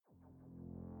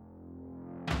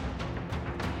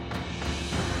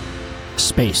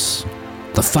Space,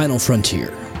 the final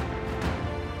frontier.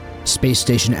 Space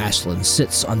Station Ashland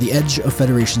sits on the edge of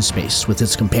Federation space with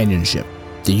its companion ship,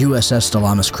 the USS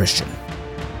Dalamis Christian.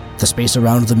 The space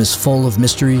around them is full of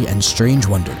mystery and strange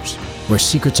wonders, where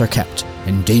secrets are kept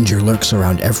and danger lurks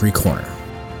around every corner.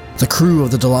 The crew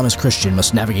of the Dalamis Christian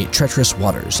must navigate treacherous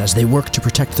waters as they work to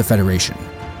protect the Federation.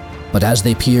 But as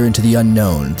they peer into the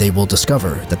unknown, they will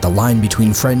discover that the line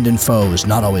between friend and foe is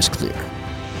not always clear.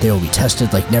 They will be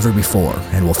tested like never before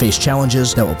and will face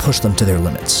challenges that will push them to their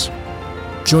limits.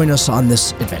 Join us on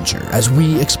this adventure as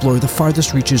we explore the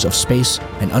farthest reaches of space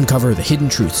and uncover the hidden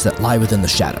truths that lie within the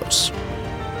shadows.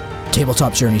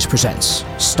 Tabletop Journeys presents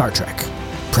Star Trek: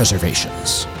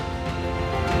 Preservations.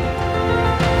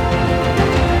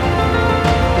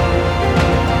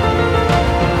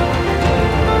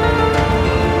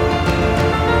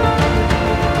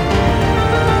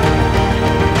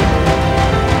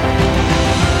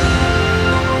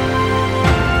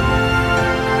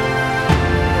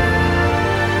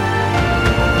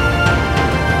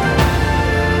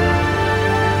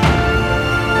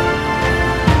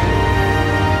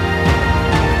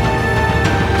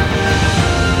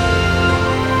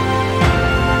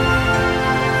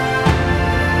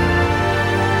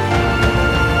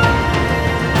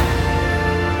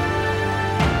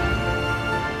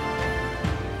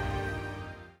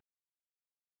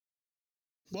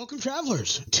 Welcome,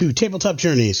 travelers, to Tabletop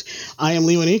Journeys. I am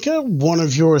Lee Wanika, one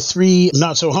of your three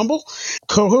not-so-humble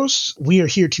co-hosts. We are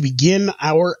here to begin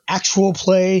our actual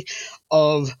play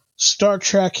of Star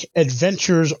Trek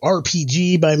Adventures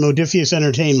RPG by Modiphius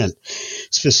Entertainment.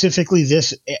 Specifically,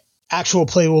 this actual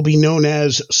play will be known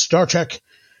as Star Trek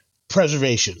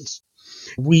Preservations.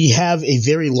 We have a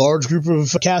very large group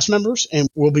of cast members, and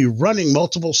we'll be running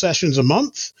multiple sessions a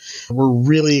month. We're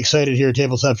really excited here at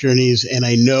Tabletop Journeys, and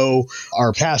I know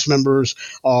our cast members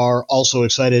are also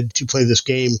excited to play this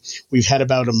game. We've had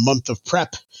about a month of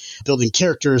prep, building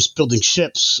characters, building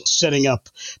ships, setting up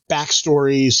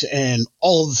backstories, and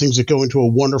all of the things that go into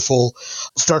a wonderful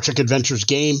Star Trek Adventures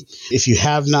game. If you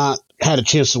have not had a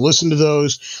chance to listen to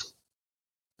those,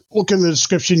 look in the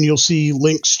description. You'll see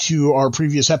links to our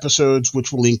previous episodes,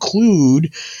 which will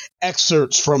include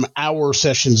excerpts from our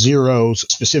Session Zeros,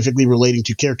 specifically relating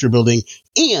to character building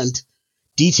and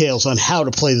details on how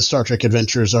to play the Star Trek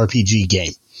Adventures RPG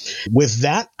game. With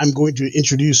that, I'm going to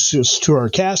introduce us to our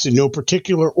cast in no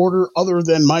particular order other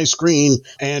than my screen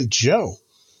and Joe.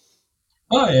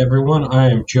 Hi, everyone.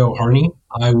 I am Joe Harney.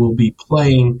 I will be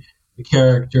playing the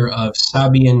character of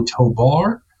Sabian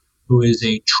Tobar, who is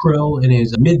a Trill in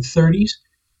his mid-30s,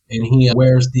 and he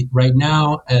wears right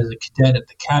now, as a cadet at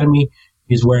the Academy,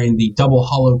 he's wearing the double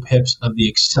hollow pips of the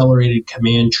Accelerated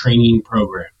Command Training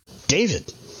Program.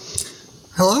 David.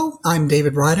 Hello, I'm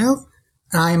David Rideout,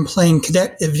 and I am playing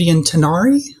Cadet Evian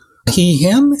Tanari, he,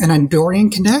 him, an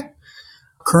Andorian cadet,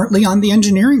 currently on the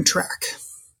engineering track.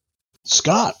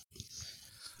 Scott.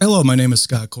 Hello, my name is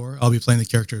Scott Core. I'll be playing the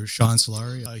character Sean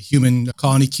Solari, a human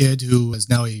colony kid who is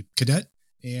now a cadet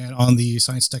and on the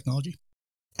science technology.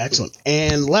 Excellent.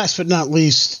 And last but not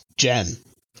least, Jen.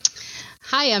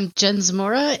 Hi, I'm Jen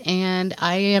Zamora, and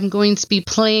I am going to be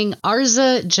playing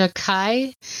Arza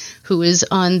Jakai, who is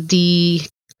on the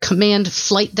command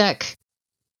flight deck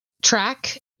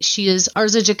track. She is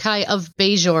Arza Jakai of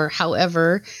Bajor.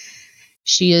 However,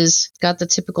 she has got the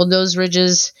typical nose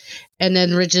ridges and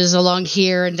then ridges along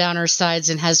here and down her sides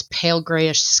and has pale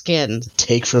grayish skin.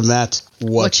 Take from that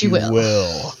what you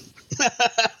will.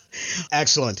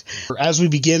 Excellent. As we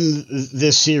begin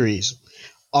this series,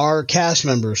 our cast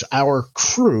members, our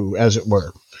crew, as it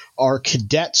were, are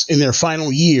cadets in their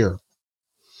final year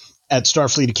at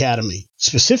Starfleet Academy,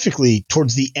 specifically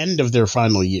towards the end of their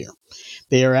final year.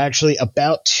 They are actually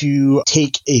about to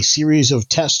take a series of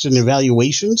tests and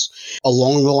evaluations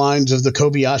along the lines of the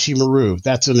Kobayashi Maru.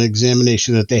 That's an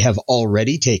examination that they have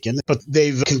already taken, but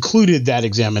they've concluded that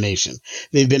examination.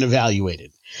 They've been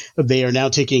evaluated. They are now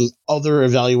taking other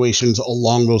evaluations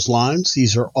along those lines.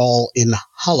 These are all in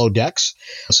holodecks.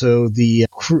 So the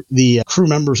crew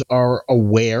members are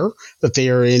aware that they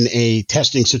are in a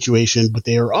testing situation, but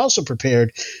they are also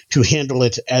prepared to handle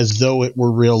it as though it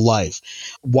were real life.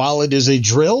 While it is a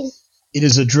drill, it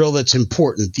is a drill that's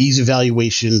important. These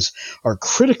evaluations are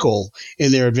critical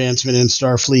in their advancement in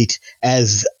Starfleet,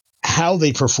 as how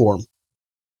they perform,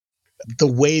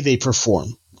 the way they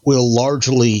perform, will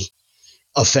largely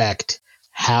affect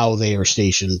how they are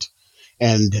stationed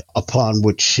and upon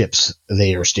which ships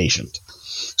they are stationed.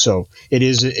 So it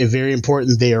is a very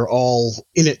important. They are all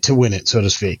in it to win it, so to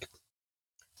speak.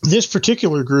 This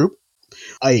particular group,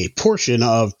 a portion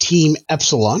of Team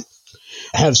Epsilon,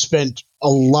 have spent a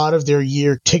lot of their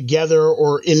year together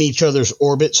or in each other's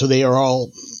orbit, so they are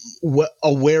all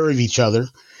aware of each other.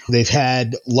 They've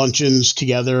had luncheons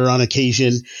together on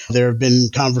occasion. There have been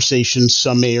conversations.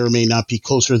 Some may or may not be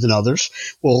closer than others.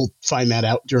 We'll find that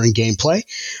out during gameplay.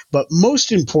 But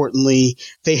most importantly,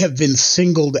 they have been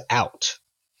singled out.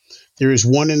 There is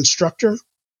one instructor,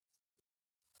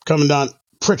 Commandant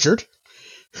Pritchard,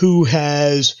 who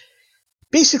has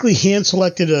basically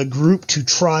hand-selected a group to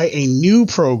try a new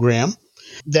program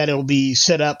that will be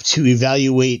set up to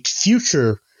evaluate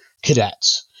future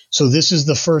cadets. So this is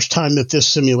the first time that this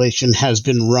simulation has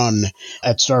been run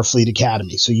at Starfleet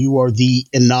Academy. So you are the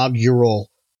inaugural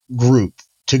group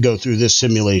to go through this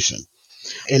simulation.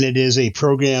 And it is a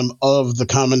program of the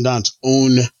Commandant's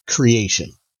own creation.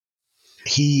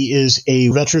 He is a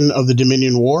veteran of the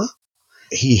Dominion War.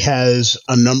 He has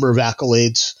a number of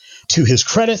accolades to his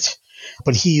credit,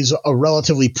 but he's a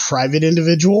relatively private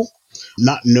individual,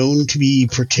 not known to be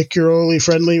particularly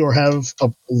friendly or have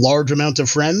a large amount of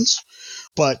friends.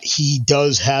 But he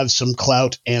does have some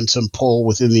clout and some pull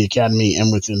within the Academy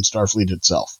and within Starfleet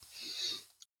itself.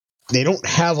 They don't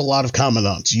have a lot of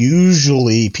commandants.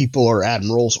 Usually people are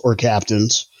admirals or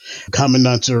captains.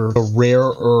 Commandants are a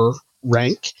rarer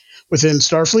rank within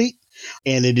Starfleet,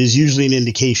 and it is usually an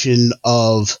indication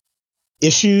of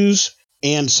issues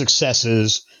and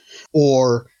successes,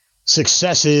 or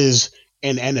successes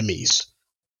and enemies.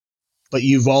 But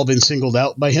you've all been singled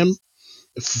out by him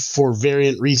for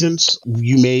variant reasons.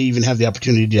 You may even have the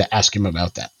opportunity to ask him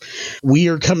about that. We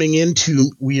are coming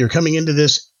into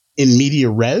this in media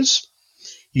res.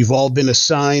 You've all been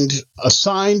assigned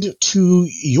to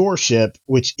your ship,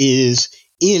 which is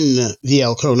in the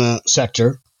Alcona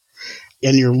sector,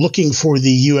 and you're looking for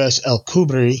the U.S. El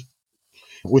Kubri,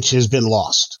 which has been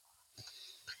lost.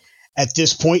 At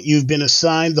this point, you've been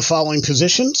assigned the following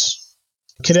positions.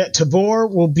 Cadet Tabor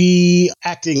will be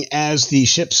acting as the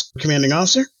ship's commanding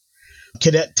officer.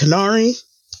 Cadet Tanari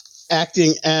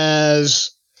acting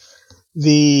as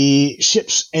the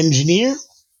ship's engineer.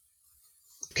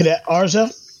 Cadet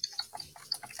Arza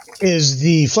is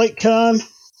the flight con.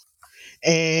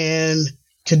 And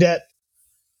Cadet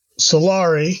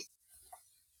Solari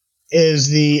is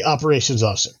the operations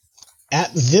officer.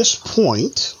 At this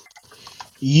point,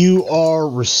 you are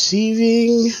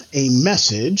receiving a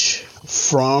message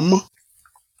from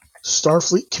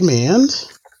Starfleet Command.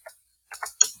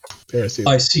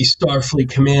 I see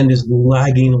Starfleet Command is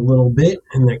lagging a little bit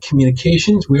in their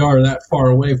communications. We are that far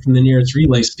away from the nearest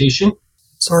relay station.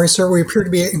 Sorry, sir. We appear to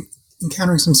be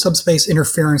encountering some subspace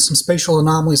interference. Some spatial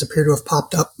anomalies appear to have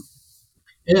popped up.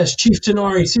 Yes, Chief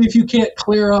Tanari, see if you can't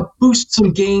clear up, boost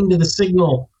some gain to the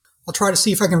signal. I'll try to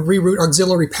see if I can reroute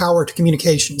auxiliary power to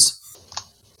communications.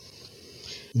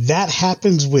 That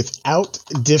happens without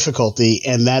difficulty,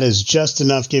 and that is just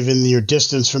enough given your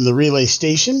distance from the relay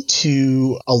station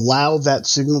to allow that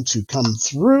signal to come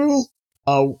through.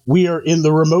 We are in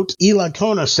the remote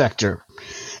Ilacona sector,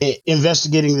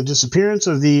 investigating the disappearance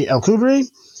of the El Kubri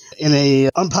in an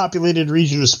unpopulated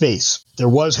region of space. There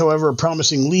was, however, a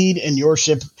promising lead, and your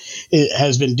ship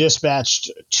has been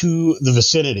dispatched to the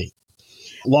vicinity.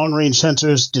 Long-range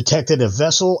sensors detected a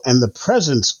vessel and the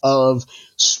presence of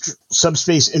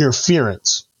subspace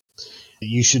interference.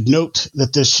 You should note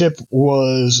that this ship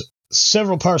was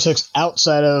several parsecs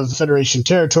outside of Federation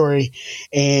territory,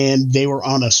 and they were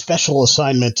on a special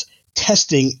assignment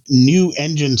testing new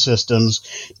engine systems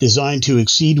designed to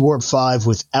exceed Warp 5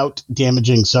 without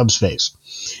damaging subspace.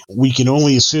 We can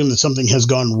only assume that something has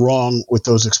gone wrong with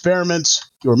those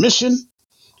experiments. Your mission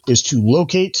is to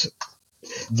locate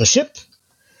the ship,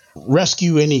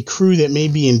 rescue any crew that may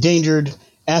be endangered,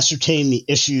 ascertain the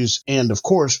issues, and, of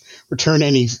course, return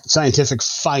any scientific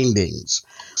findings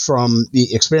from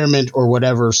the experiment or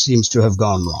whatever seems to have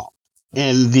gone wrong.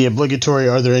 And the obligatory,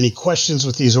 are there any questions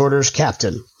with these orders,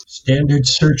 Captain? Standard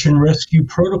search and rescue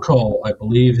protocol, I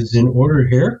believe, is in order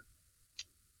here.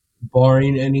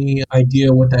 Barring any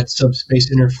idea what that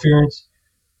subspace interference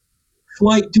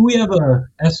flight, do we have an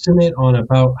estimate on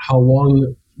about how long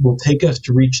it will take us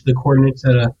to reach the coordinates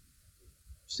at a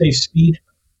safe speed?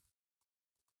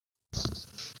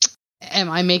 Am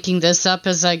I making this up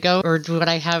as I go, or would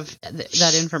I have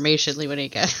that information,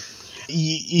 Leonika?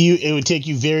 It would take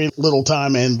you very little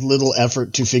time and little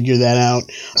effort to figure that out,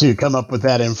 to come up with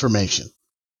that information.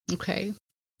 Okay.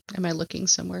 Am I looking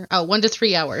somewhere? Oh, 1 to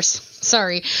 3 hours.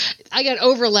 Sorry. I got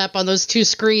overlap on those two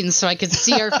screens so I could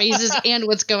see our faces and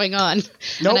what's going on.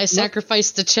 Nope, and I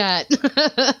sacrificed the chat.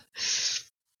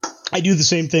 I do the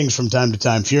same things from time to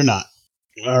time. Fear not.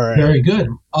 All right. Very good.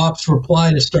 Ops reply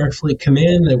to Starfleet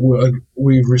Command that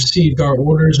we've received our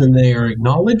orders and they are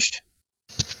acknowledged.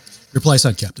 Reply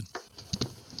sent, Captain.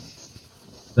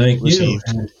 Thank received. you.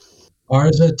 And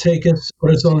Arza,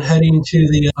 put us on heading to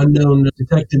the unknown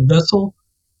detected vessel.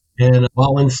 And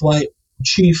while in flight,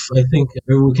 Chief, I think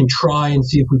we can try and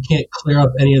see if we can't clear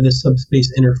up any of this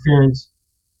subspace interference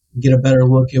and get a better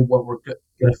look at what we're going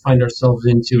to find ourselves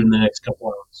into in the next couple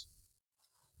hours.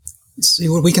 Let's see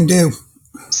what we can do.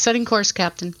 Setting course,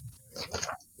 Captain.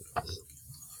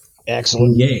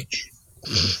 Excellent. Engage.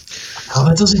 Oh,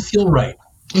 that doesn't feel right.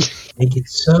 Make it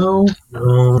so.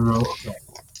 No. Okay.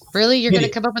 Really? You're going to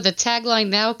come up with a tagline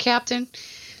now, Captain?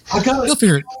 I got it. You'll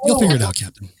figure it out,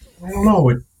 Captain. I don't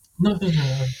know.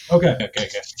 Okay.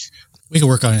 We can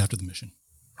work on it after the mission.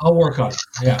 I'll work on it.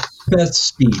 Yeah. Best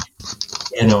speed.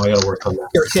 Yeah, no, I got to work on that.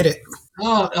 Here, hit it.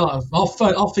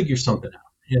 I'll figure something out.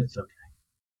 It's okay.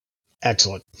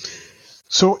 Excellent.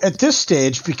 So at this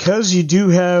stage, because you do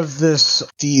have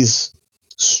these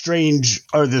strange,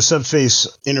 or the subspace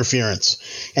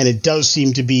interference, and it does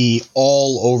seem to be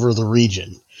all over the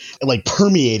region, like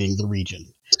permeating the region.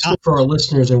 For our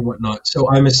listeners and whatnot, so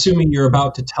I'm assuming you're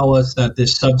about to tell us that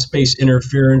this subspace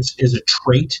interference is a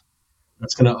trait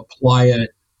that's going to apply a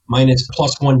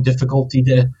 +1 difficulty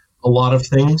to a lot of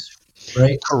things,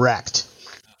 right? Correct.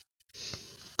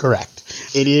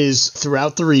 It is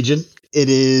throughout the region. It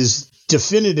is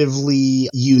definitively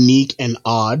unique and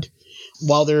odd.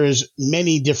 While there is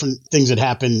many different things that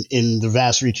happen in the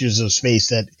vast reaches of space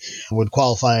that would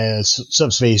qualify as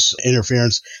subspace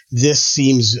interference, this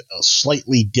seems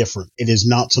slightly different. It is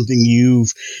not something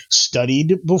you've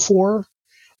studied before,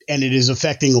 and it is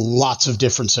affecting lots of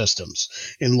different systems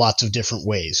in lots of different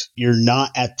ways. You're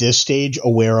not at this stage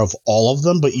aware of all of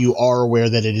them, but you are aware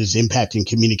that it is impacting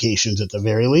communications at the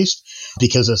very least,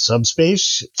 because of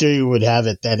subspace. Theory would have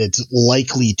it that it's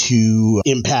likely to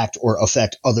impact or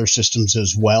affect other systems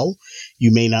as well.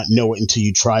 You may not know it until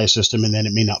you try a system, and then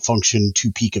it may not function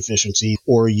to peak efficiency,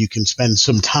 or you can spend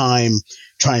some time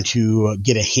trying to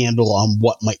get a handle on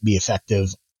what might be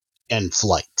effective in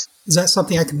flight. Is that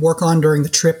something I can work on during the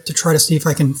trip to try to see if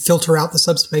I can filter out the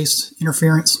subspace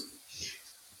interference?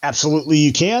 Absolutely,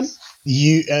 you can.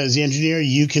 You, as the engineer,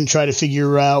 you can try to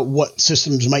figure out what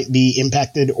systems might be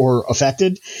impacted or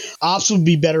affected. Ops would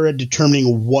be better at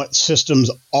determining what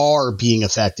systems are being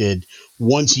affected.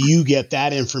 Once you get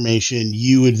that information,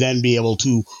 you would then be able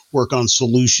to work on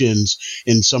solutions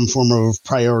in some form of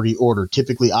priority order.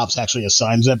 Typically, Ops actually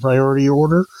assigns that priority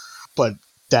order, but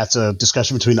that's a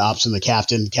discussion between Ops and the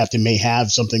captain. The captain may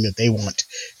have something that they want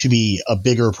to be a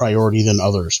bigger priority than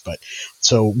others. But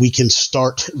so we can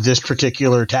start this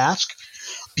particular task.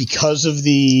 Because of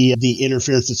the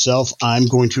interference itself, I'm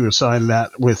going to assign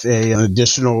that with an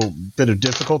additional bit of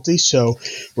difficulty. So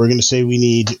we're going to say we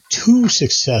need 2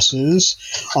 successes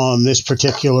on this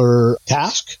particular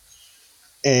task.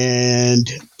 And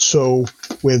so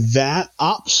with that,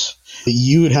 Ops,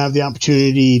 you would have the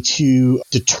opportunity to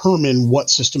determine what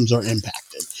systems are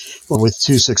impacted with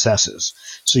 2 successes.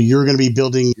 So you're going to be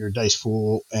building your dice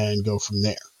pool and go from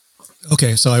there.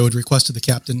 Okay, so I would request to the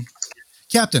captain.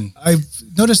 Captain, I've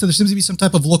noticed that there seems to be some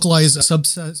type of localized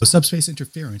subspace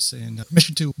interference, and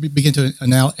permission to begin to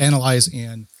analyze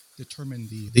and determine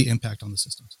the impact on the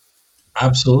systems.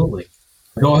 Absolutely.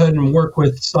 Go ahead and work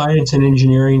with science and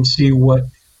engineering, see what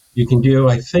you can do.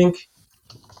 I think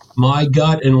my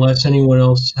gut, unless anyone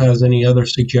else has any other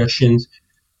suggestions,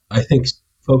 I think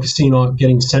focusing on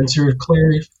getting sensors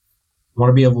cleared. I want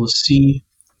to be able to see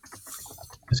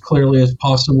as clearly as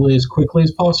possibly, as quickly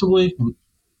as possibly.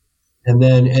 And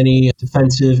then any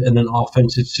defensive and then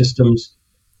offensive systems,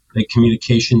 like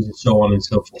communications and so on and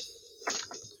so forth.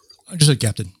 Understood,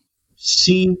 Captain.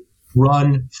 See,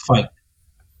 run, fight.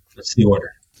 That's the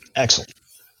order. Excellent.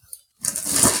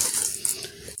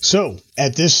 So,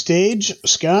 at this stage,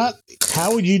 Scott,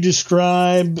 how would you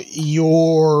describe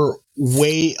your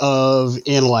way of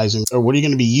analyzing, or what are you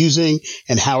going to be using,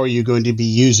 and how are you going to be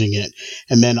using it?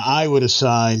 And then I would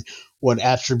assign what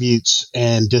attributes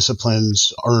and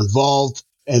disciplines are involved,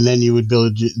 and then you would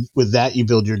build, with that, you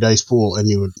build your dice pool, and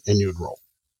you would roll.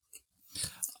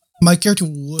 My character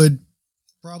would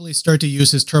probably start to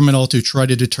use his terminal to try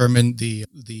to determine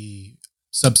the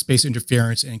subspace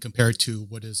interference and compare it to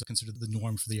what is considered the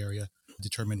norm for the area,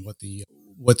 determine what the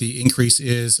increase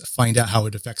is, find out how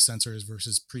it affects sensors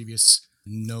versus previous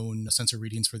known sensor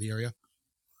readings for the area.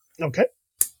 Okay.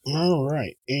 All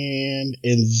right. And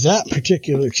in that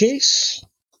particular case,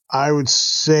 I would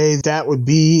say that would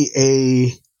be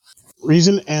a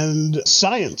reason and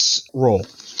science roll.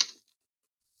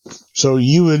 So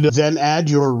you would then add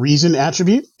your reason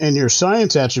attribute and your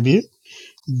science attribute.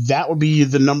 That would be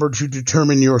the number to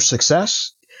determine your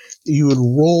success. You would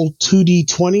roll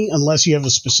 2d20 unless you have a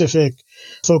specific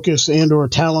focus and or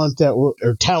talent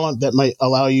that might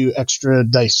allow you extra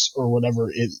dice or whatever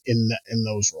in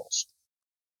those rolls.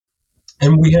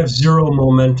 And we have 0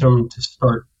 momentum to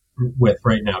start with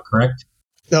right now, correct?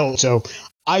 No, so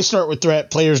I start with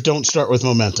threat. Players don't start with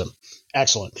momentum.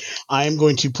 Excellent. I am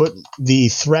going to put the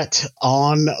threat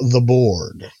on the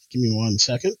board. Give me 1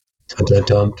 second. Dun dun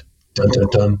dun dun dun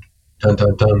dun dun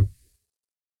dun dun.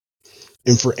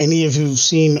 And for any of you who've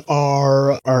seen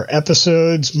our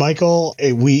episodes, Michael,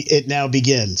 it now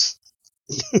begins.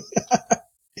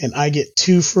 And I get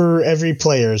 2 for every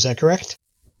player. Is that correct?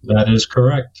 That is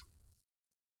correct.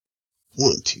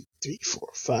 1, 2, 3, 4,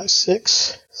 5,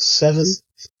 6, 7,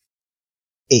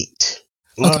 8.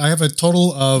 Okay, I have a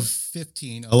total of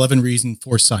 15, 11 reason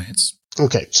for science.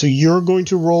 Okay, so you're going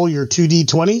to roll your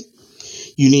 2d20.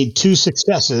 You need 2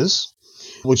 successes,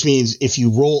 which means if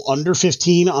you roll under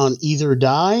 15 on either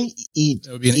die, each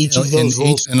of those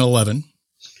rolls 8 and 11.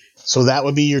 So that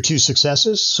would be your 2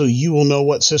 successes. So you will know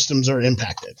what systems are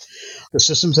impacted. The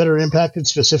systems that are impacted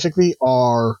specifically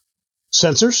are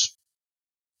sensors,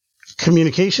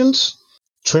 communications,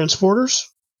 transporters,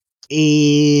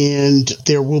 and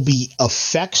there will be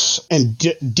effects and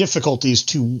difficulties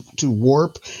to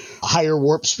warp, higher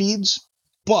warp speeds,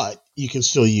 but you can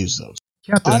still use those.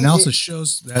 Captain, analysis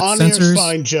shows that on sensors... There's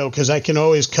fine, Joe, because I can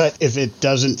always cut if it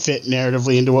doesn't fit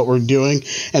narratively into what we're doing,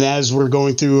 and as we're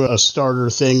going through a starter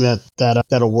thing,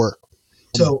 that'll work.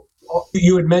 So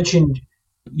you had mentioned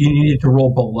you needed to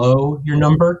roll below your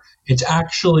number. It's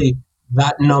actually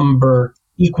that number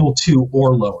equal to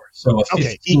or lower. So a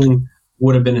 15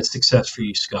 would have been a success for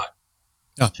you, Scott.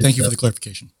 Oh, thank you for the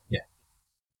clarification. Yeah.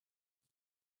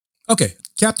 Okay,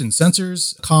 Captain,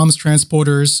 sensors, comms,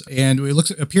 transporters, and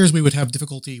it appears we would have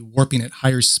difficulty warping at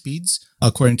higher speeds,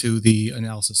 according to the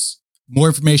analysis. More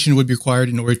information would be required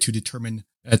in order to determine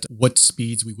at what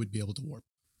speeds we would be able to warp.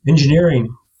 Engineering.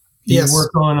 Do Yes. you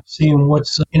work on seeing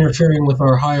what's interfering with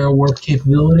our higher warp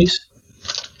capabilities?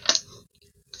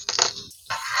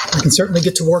 I can certainly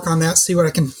get to work on that, see what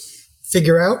I can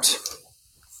figure out.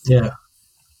 Yeah.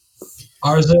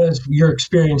 Arza, your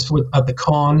experience at the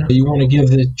con, you want to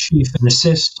give the chief an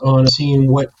assist on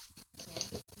seeing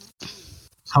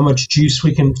how much juice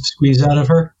we can squeeze out of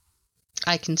her?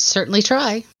 I can certainly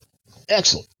try.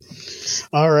 Excellent.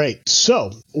 All right. So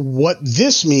what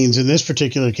this means in this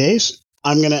particular case,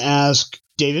 I'm going to ask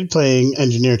David, playing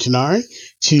Engineer Tanari,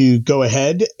 to go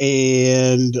ahead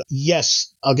and,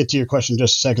 yes, I'll get to your question in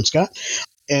just a second, Scott.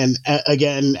 And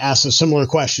again, ask a similar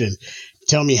question.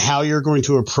 Tell me how you're going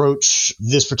to approach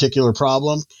this particular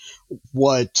problem,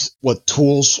 what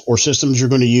tools or systems you're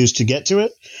going to use to get to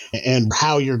it, and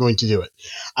how you're going to do it.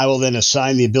 I will then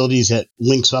assign the abilities that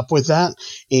links up with that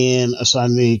and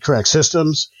assign the correct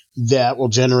systems that will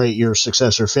generate your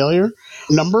success or failure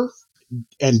number.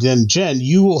 And then, Jen,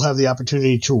 you will have the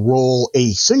opportunity to roll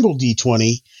a single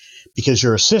D20 because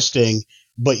you're assisting,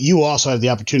 but you also have the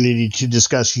opportunity to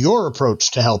discuss your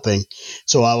approach to helping.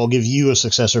 So I will give you a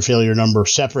success or failure number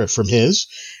separate from his.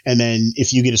 And then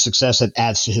if you get a success, that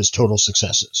adds to his total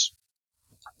successes.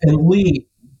 And Lee,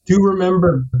 do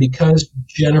remember, because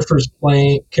Jennifer's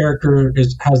character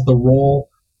has the role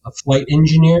of flight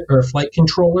engineer or flight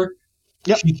controller,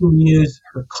 Yep. She can use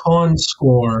her con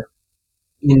score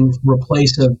in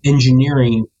replace of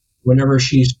engineering whenever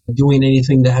she's doing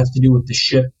anything that has to do with the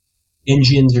ship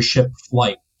engines or ship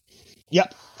flight.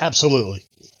 Yep, absolutely.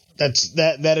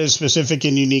 That is specific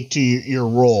and unique to your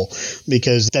role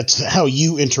because that's how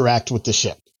you interact with the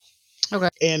ship. Okay.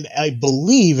 And I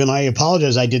believe, and I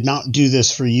apologize, I did not do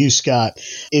this for you, Scott.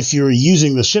 If you're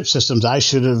using the ship systems, I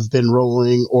should have been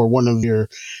rolling, or one of your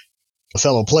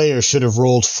fellow players should have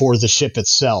rolled for the ship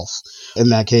itself in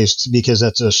that case, because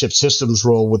that's a ship systems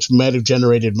roll, which might have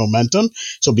generated momentum.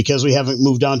 So because we haven't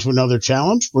moved on to another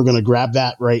challenge, we're going to grab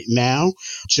that right now.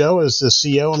 Joe, as the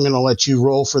CO, I'm going to let you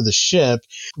roll for the ship.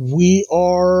 We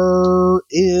are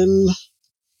in,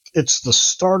 it's the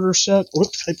starter set. What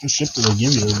type of ship do they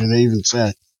give you, or do they even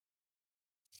say?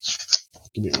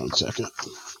 Give me 1 second.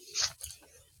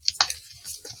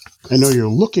 I know you're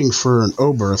looking for an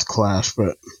Oberth class,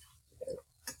 but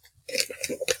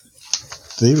do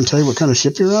they even tell you what kind of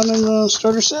ship you're on in the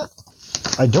starter set?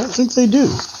 I don't think they do.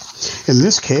 In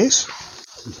this case,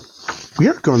 we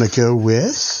are going to go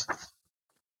with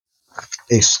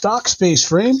a stock space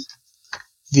frame,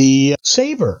 the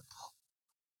Saber.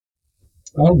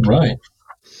 All right.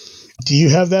 Do you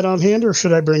have that on hand, or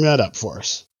should I bring that up for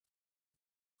us?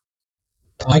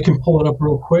 I can pull it up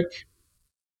real quick.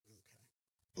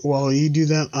 While you do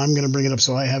that, I'm going to bring it up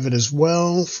so I have it as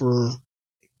well for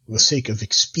the sake of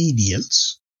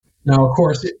expedience. Now, of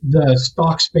course, the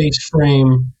stock space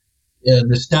frame,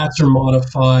 the stats are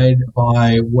modified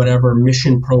by whatever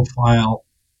mission profile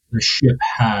the ship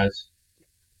has.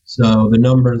 So the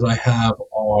numbers I have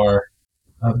are,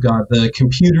 I've got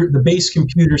the base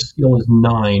computer skill is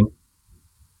 9,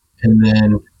 and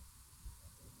then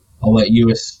I'll let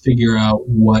you figure out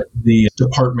what the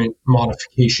department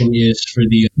modification is for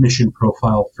the mission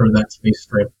profile for that space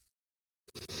frame.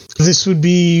 This would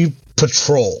be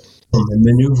patrol. And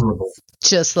maneuverable.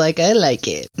 Just like I like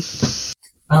it.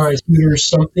 All right, here's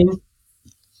something.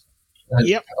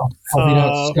 Yep. Helping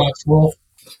out Scott's roll.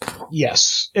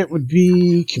 Yes, it would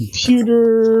be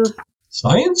computer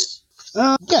Science?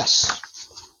 Yes.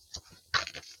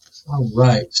 All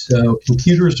right, so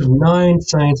computers of 9,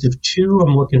 science of 2.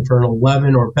 I'm looking for an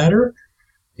 11 or better.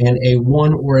 And a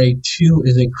 1 or a 2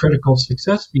 is a critical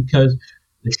success because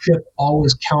the ship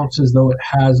always counts as though it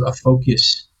has a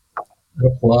focus. That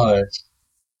applies.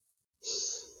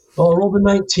 Well, I rolled a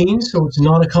 19, so it's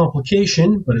not a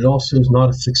complication, but it also is not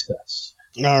a success.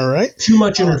 All right. Too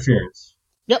much interference.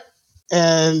 Yep.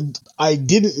 And I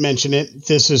didn't mention it.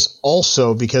 This is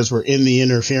also because we're in the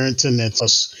interference, and it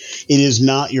is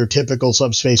not your typical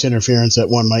subspace interference that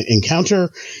one might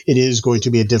encounter. It is going to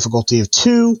be a difficulty of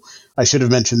 2. I should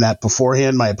have mentioned that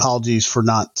beforehand. My apologies for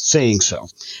not saying so.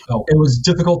 Oh, it was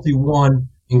difficulty 1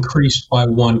 increased by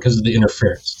 1 because of the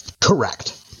interference.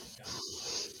 Correct.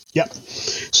 Yep.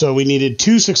 So we needed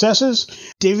 2 successes.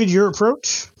 David, your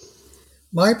approach?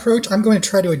 My approach, I'm going to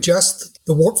try to adjust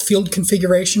the warp field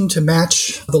configuration to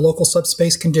match the local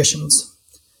subspace conditions.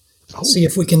 See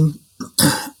if we can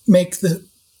make the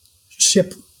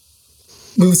ship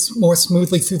move more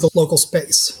smoothly through the local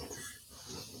space.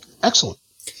 Excellent.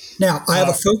 Now, I have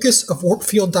a focus of warp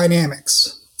field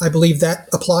dynamics. I believe that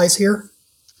applies here.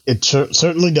 It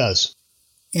certainly does.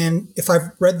 And if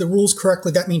I've read the rules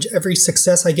correctly, that means every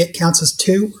success I get counts as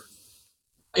 2.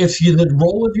 If the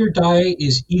roll of your die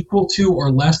is equal to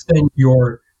or less than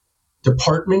your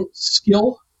department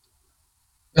skill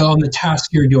on the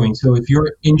task you're doing. So if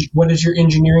what is your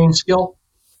engineering skill?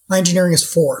 My engineering is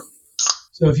 4.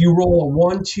 So if you roll a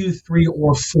 1, 2, 3,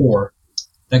 or 4,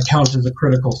 that counts as a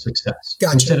critical success.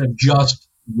 Gotcha. Instead of just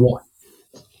 1.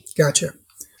 Gotcha.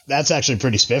 That's actually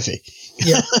pretty spiffy.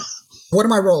 Yeah. What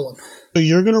am I rolling? So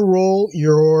you're going to roll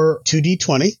your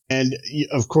 2d20, and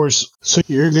of course, so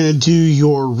you're going to do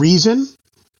your reason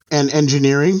and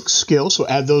engineering skill, so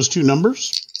add those 2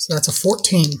 numbers. So that's a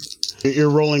 14. You're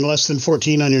rolling less than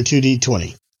 14 on your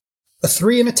 2d20. A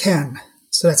 3 and a 10.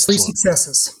 So that's 3 Excellent.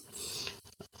 successes.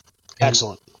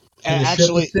 Excellent. And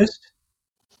actually, ship assist?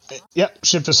 Yep,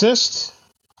 ship assist.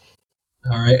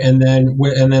 All right, and then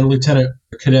Lieutenant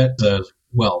Cadet as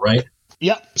well, right?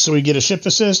 Yep, so we get a ship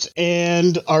assist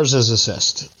and Arza's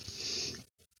assist.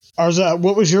 Arza,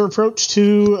 what was your approach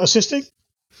to assisting?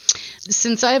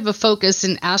 Since I have a focus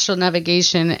in astral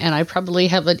navigation and I probably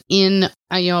have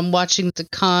I'm watching the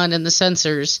con and the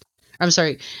sensors. I'm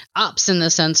sorry, ops and the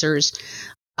sensors.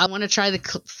 I want to try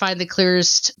to find the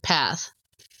clearest path.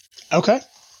 Okay.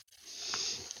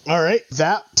 All right.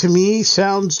 That, to me,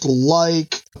 sounds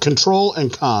like control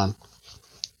and con.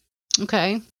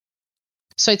 Okay.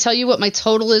 So I tell you what my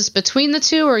total is between the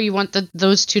 2, or you want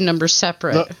those 2 numbers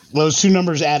separate? Those 2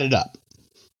 numbers added up.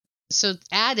 So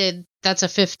added, that's a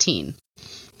 15.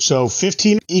 So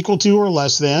 15 equal to or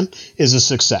less than is a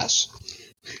success.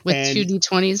 With And 2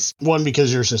 d20s? 1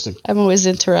 because you're assisting. I'm always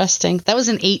interesting. That was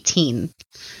an 18.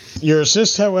 Your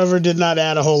assist, however, did not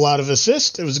add a whole lot of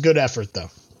assist. It was a good effort,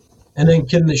 though. And then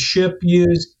can the ship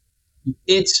use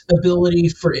its ability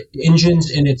for engines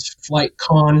and its flight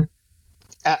con?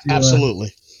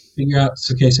 Absolutely. Figure out.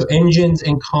 Okay, so engines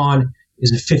and con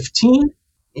is a 15,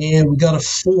 and we got a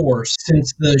 4.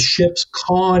 Since the ship's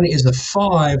con is a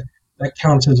 5, that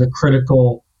counts as a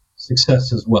critical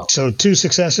success as well. So 2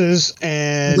 successes,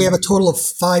 and We have a total of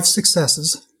 5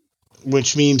 successes.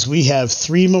 which means we have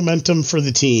 3 momentum for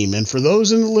the team. And for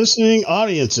those in the listening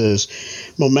audiences,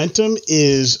 momentum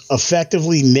is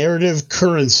effectively narrative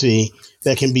currency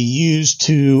that can be used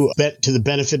to the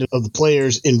benefit of the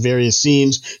players in various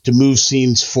scenes to move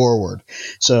scenes forward.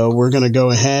 So we're going to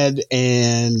go ahead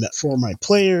and for my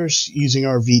players using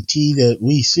our VT that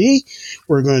we see,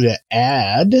 we're going to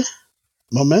add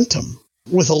momentum.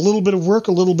 With a little bit of work,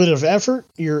 a little bit of effort,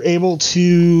 you're able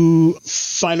to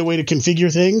find a way to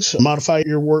configure things, modify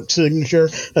your warp signature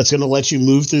that's going to let you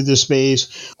move through the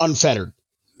space unfettered.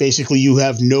 Basically, you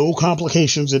have no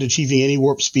complications at achieving any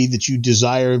warp speed that you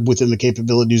desire within the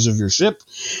capabilities of your ship,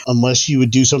 unless you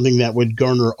would do something that would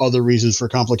garner other reasons for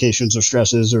complications or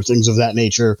stresses or things of that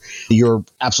nature. You're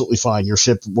absolutely fine. Your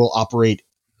ship will operate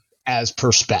as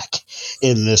per spec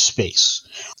in this space.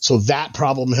 So that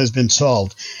problem has been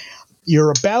solved.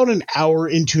 You're about an hour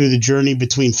into the journey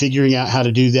between figuring out how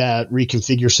to do that,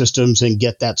 reconfigure systems, and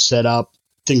get that set up.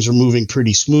 Things are moving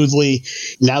pretty smoothly.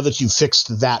 Now that you've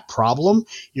fixed that problem,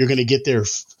 you're going to get there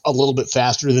a little bit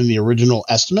faster than the original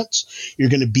estimates.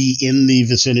 You're going to be in the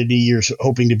vicinity you're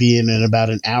hoping to be in about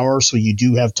an hour, so you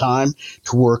do have time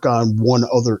to work on one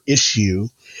other issue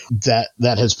that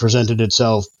has presented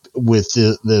itself with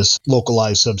this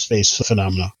localized subspace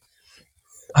phenomena.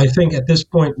 I think at this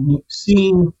point,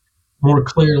 seeing more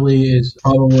clearly is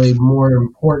probably more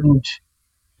important.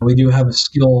 We do have a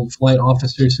skilled flight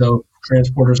officer, so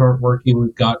transporters aren't working.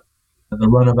 We've got the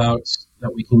runabouts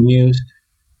that we can use.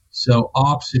 So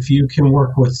ops, if you can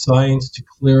work with science to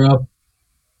clear up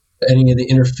any of the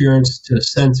interference to the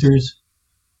sensors,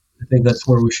 I think that's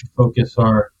where we should focus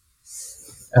our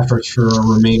efforts for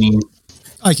our remaining.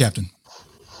 Aye, Captain.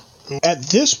 At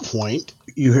this point,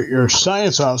 your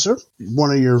science officer,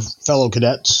 one of your fellow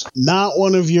cadets, not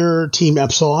one of your Team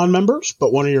Epsilon members,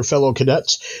 but one of your fellow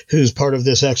cadets who's part of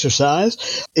this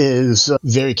exercise, is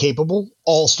very capable.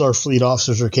 All Starfleet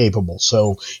officers are capable,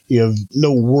 so you have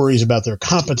no worries about their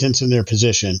competence in their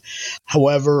position.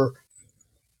 However,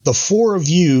 the four of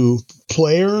you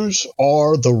players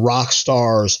are the rock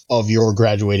stars of your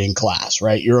graduating class,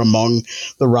 right? You're among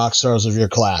the rock stars of your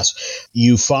class.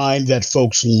 You find that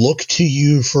folks look to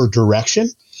you for direction.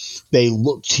 They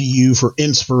look to you for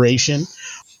inspiration.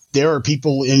 There are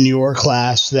people in your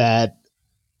class that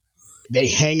they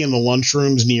hang in the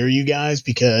lunchrooms near you guys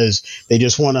because they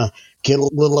just want to get a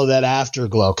little of that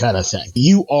afterglow kind of thing.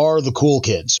 You are the cool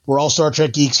kids. We're all Star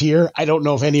Trek geeks here. I don't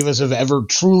know if any of us have ever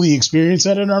truly experienced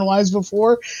that in our lives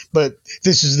before, but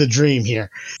this is the dream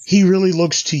here. He really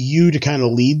looks to you to kind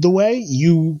of lead the way.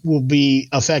 You will be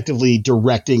effectively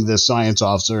directing the science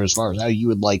officer as far as how you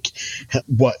would like,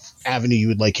 what avenue you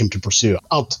would like him to pursue.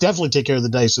 I'll definitely take care of the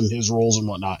dice and his roles and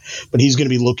whatnot, but he's going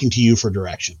to be looking to you for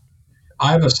direction.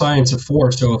 I have a science of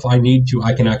 4, so if I need to,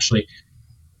 I can actually,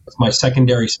 it's my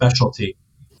secondary specialty.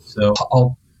 So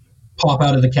I'll pop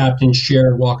out of the captain's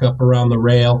chair, walk up around the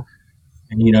rail,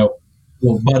 and,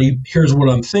 well, buddy, here's what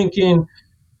I'm thinking.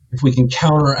 If we can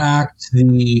counteract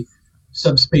the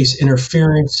subspace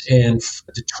interference and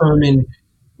determine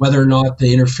whether or not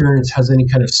the interference has any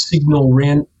kind of signal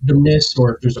randomness,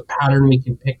 or if there's a pattern we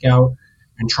can pick out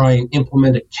and try and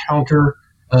implement a counter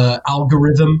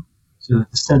algorithm so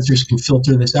that the sensors can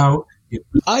filter this out.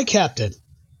 Aye, Captain.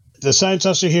 The science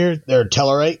officer here, they're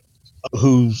Tellarite,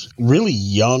 who's really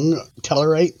young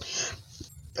Tellarite.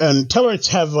 And Tellarites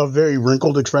have a very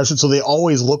wrinkled expression, so they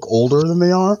always look older than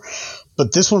they are.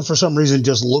 But this one, for some reason,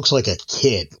 just looks like a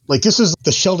kid. Like, this is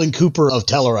the Sheldon Cooper of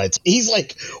Tellarites. He's,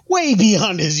 like, way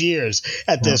beyond his years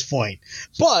at this point.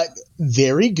 But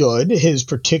very good. His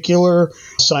particular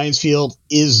science field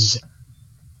is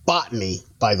botany,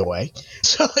 by the way.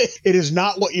 So it is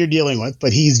not what you're dealing with,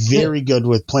 but he's very good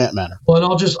with plant matter. Well,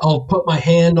 and I'll put my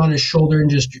hand on his shoulder and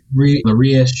just the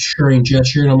reassuring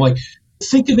gesture, and I'm like,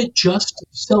 think of it just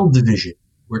cell division.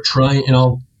 We're trying, and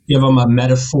I'll give him a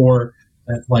metaphor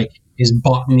that, like, is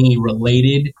botany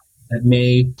related, that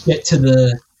may get to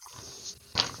the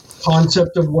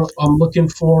concept of what I'm looking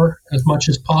for as much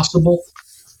as possible.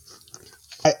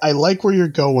 I like where you're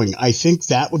going. I think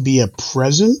that would be a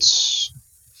presence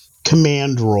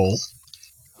command roll.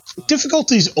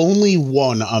 Difficulty's only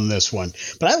 1 on this one,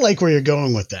 but I like where you're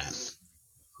going with that.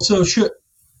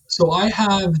 So I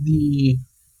have the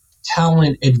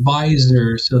talent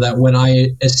advisor, so that when I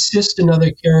assist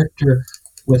another character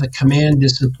with a command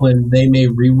discipline, they may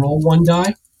reroll 1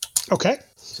 die. Okay.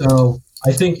 So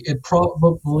I think it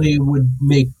probably would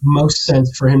make most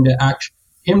sense for him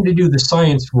to do the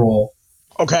science roll.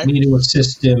 Okay. Me to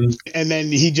assist him. And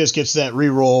then he just gets that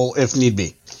reroll if need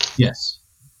be. Yes.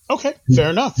 Okay, fair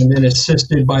enough. And then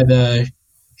assisted by the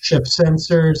ship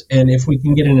sensors, and if we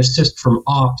can get an assist from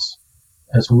ops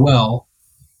as well,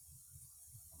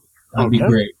 that'd be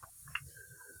great.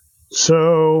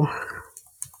 So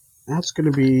that's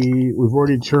going to be, we've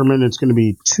already determined it's going to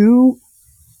be 2.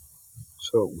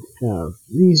 So we have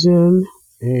reason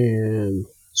and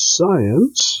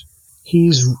science.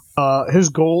 His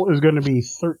goal is going to be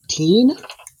 13,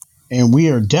 and we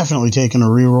are definitely taking a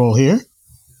reroll here.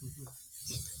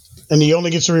 And he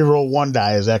only gets to reroll 1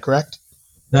 die, is that correct?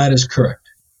 That is correct.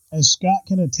 As Scott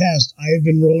can attest, I have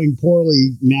been rolling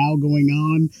poorly now going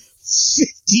on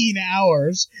 15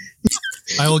 hours.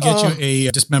 I will get you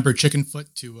a dismembered chicken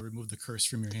foot to remove the curse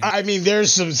from your hand. I mean,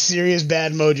 there's some serious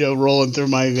bad mojo rolling through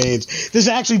my veins. This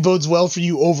actually bodes well for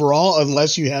you overall,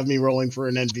 unless you have me rolling for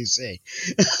an NPC.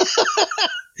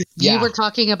 You were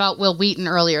talking about Will Wheaton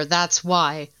earlier. That's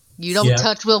why You don't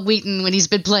touch Will Wheaton when he's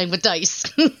been playing with dice.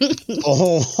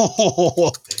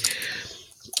 Oh.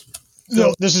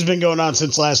 No, this has been going on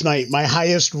since last night. My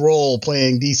highest roll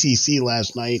playing DCC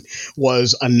last night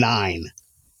was a 9.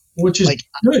 Which is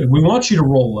good. We want you to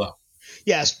roll low.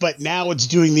 Yes, but now it's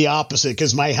doing the opposite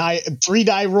because my 3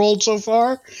 die rolled so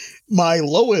far. My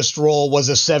lowest roll was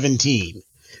a 17.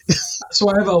 So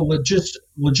I have a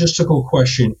logistical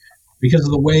question. Because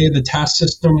of the way the task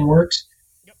system works,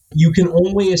 you can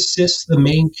only assist the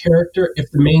main character if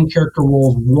the main character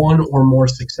rolls 1 or more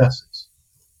successes.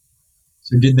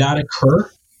 So did that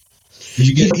occur?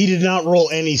 He did not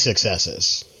roll any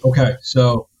successes. Okay,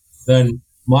 so then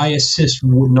my assist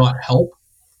would not help,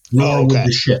 nor would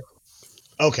the ship.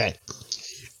 Okay.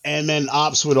 And then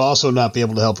Ops would also not be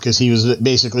able to help because he was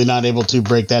basically not able to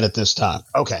break that at this time.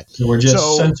 Okay. So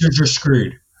sensors are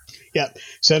screwed. Yeah.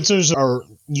 Sensors are,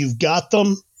 you've got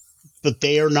them, but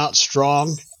they are not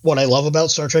strong. What I love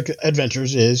about Star Trek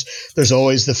Adventures is there's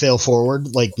always the fail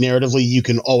forward. Like narratively, you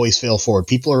can always fail forward.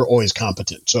 People are always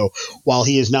competent. So while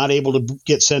he is not able to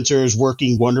get sensors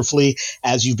working wonderfully,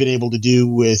 as you've been able to do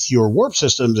with your warp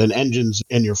systems and engines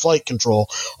and your flight control,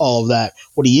 all of that,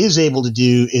 what he is able to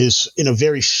do is in a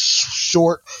very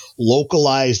short,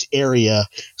 localized area,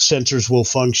 sensors will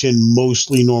function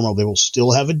mostly normal. They will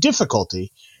still have a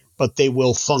difficulty, but they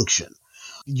will function.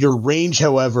 Your range,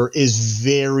 however, is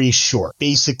very short.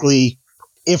 Basically,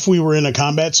 if we were in a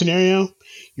combat scenario,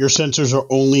 your sensors are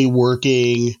only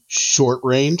working short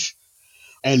range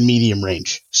and medium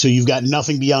range. So you've got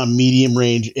nothing beyond medium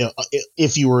range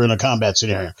if you were in a combat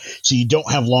scenario. So you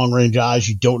don't have long range eyes.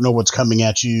 You don't know what's coming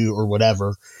at you or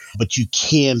whatever, but you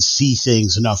can see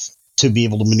things enough to be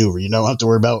able to maneuver. You don't have to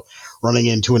worry about running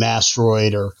into an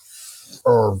asteroid or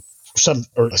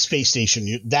a space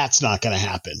station. That's not going to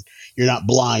happen. You're not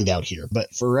blind out here.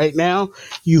 But for right now,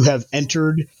 you have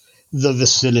entered the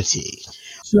vicinity.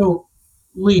 So,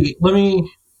 Lee, let me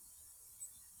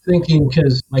thinking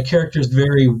because my character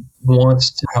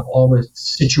wants to have all the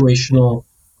situational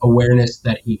awareness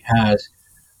that he has.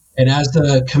 And as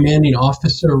the commanding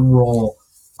officer role,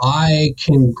 I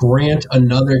can grant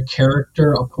another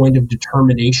character a point of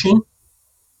determination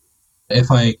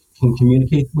if I can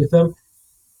communicate with them.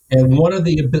 And one of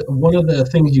the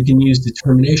things you can use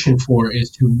determination for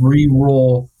is to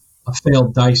re-roll a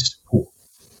failed dice pool.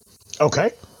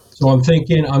 Okay. So I'm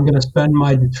thinking I'm going to spend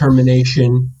my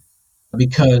determination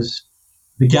because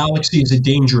the galaxy is a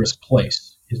dangerous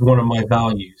place, is one of my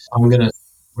values. We're going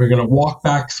to walk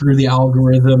back through the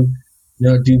algorithm,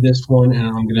 do this one, and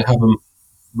I'm going to have them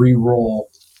re-roll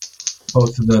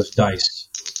both of those dice.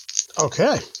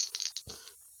 Okay.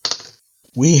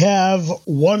 We have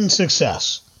 1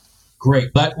 success.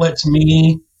 Great. That lets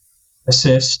me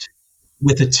assist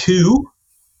with a 2.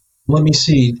 Let me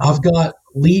see. I've got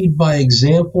lead by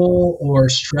example or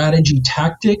strategy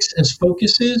tactics as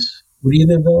focuses. Would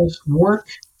either of those work?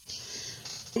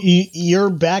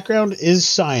 Your background is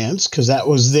science because that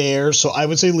was there. So I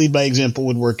would say lead by example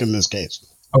would work in this case.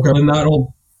 Okay. And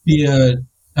that'll be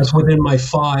that's within my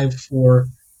 5 for.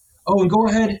 Oh, and go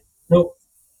ahead. Nope.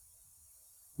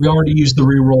 We already used the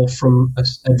reroll from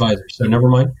advisor, so never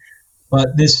mind.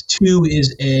 But this 2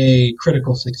 is a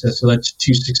critical success, so that's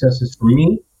 2 successes for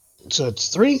me. So it's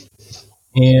 3.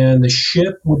 And the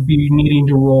ship would be needing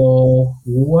to roll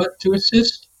what to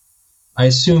assist? I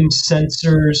assume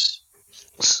sensors.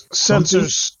 Sensor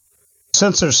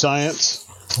science.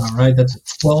 All right, that's a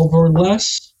 12 or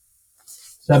less.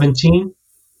 17.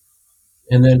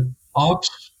 And then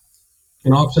ops.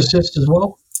 Can ops assist as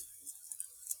well?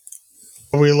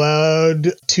 Are we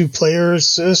allowed 2 player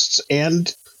assists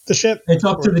and the ship? It's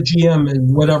up to the GM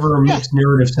and whatever makes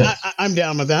narrative sense. I'm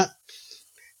down with that.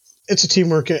 It's a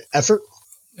teamwork effort.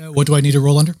 What do I need to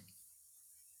roll under?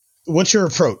 What's your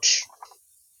approach?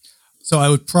 So I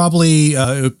would probably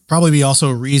be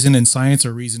also reason and science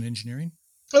or reason engineering.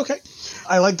 Okay.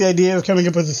 I like the idea of coming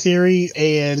up with a theory,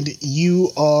 and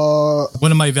you are...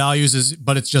 One of my values is,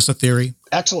 but it's just a theory.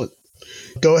 Excellent.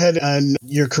 Go ahead, and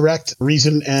you're correct.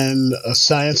 Reason and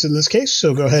science in this case,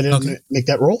 so go ahead and make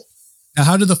that roll. Now,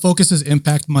 how do the focuses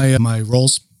impact my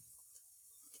rolls?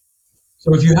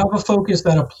 So if you have a focus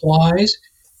that applies,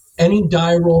 any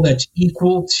die roll that's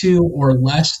equal to or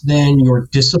less than your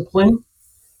discipline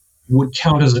would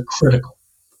count as a critical.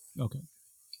 Okay.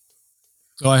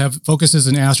 So I have focuses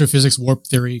in astrophysics, warp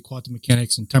theory, quantum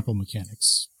mechanics, and temporal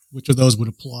mechanics. Which of those would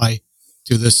apply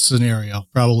to this scenario?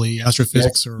 Probably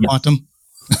astrophysics or quantum?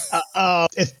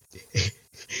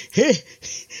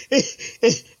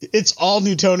 It's all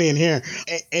Newtonian here.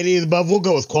 Any of the above, we'll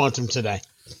go with quantum today.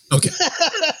 Okay.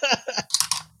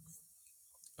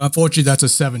 Unfortunately, that's a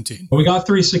 17. We got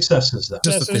 3 successes, though.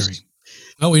 Just a theory.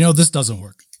 Well, we know this doesn't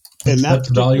work. In that That's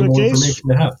valuable information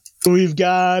to have. we've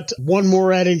got one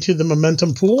more adding to the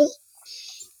momentum pool.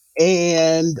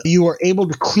 And you are able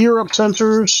to clear up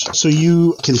sensors so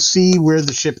you can see where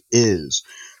the ship is.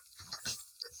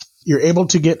 You're able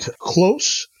to get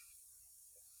close.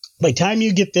 By the time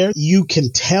you get there, you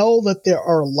can tell that there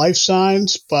are life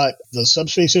signs, but the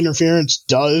subspace interference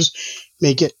does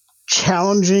make it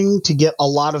challenging to get a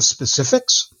lot of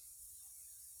specifics.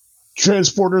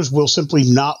 Transporters will simply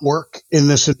not work in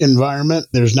this environment.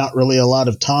 There's not really a lot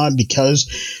of time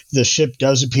because the ship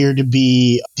does appear to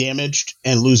be damaged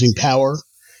and losing power.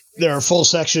 There are full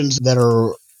sections that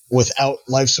are without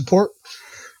life support.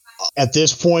 At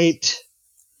this point,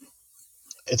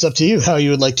 it's up to you how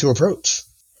you would like to approach.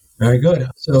 Very good.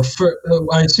 So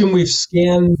I assume we've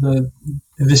scanned the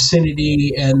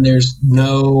vicinity and there's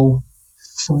no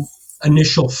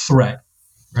initial threat,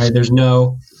 right? There's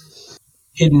no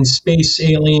hidden space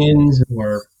aliens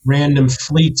or random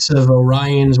fleets of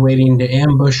Orions waiting to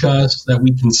ambush us that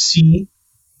we can see.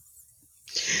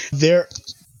 There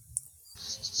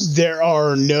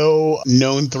are no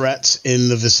known threats in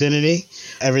the vicinity.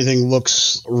 Everything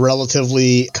looks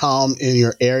relatively calm in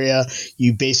your area.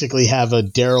 You basically have a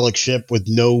derelict ship with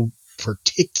no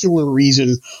particular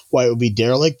reason why it would be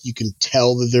derelict. You can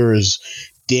tell that there is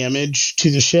damage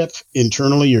to the ship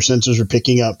internally. Your sensors are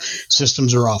picking up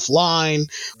systems are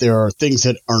offline. There are things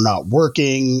that are not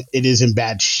working. It is in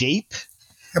bad shape.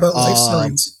 How about life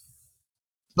signs?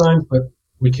 But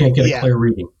we can't get a clear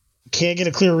reading. Can't get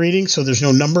a clear reading, so there's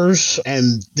no numbers,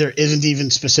 and there isn't even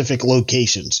specific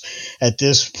locations. At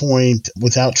this point,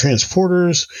 without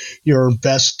transporters, your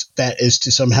best bet is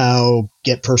to somehow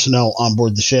get personnel on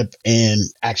board the ship and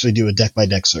actually do a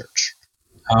deck-by-deck search.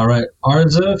 All right.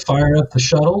 Arza, fire up the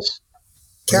shuttles.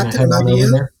 Captain, an idea?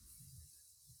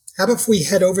 How about if we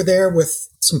head over there with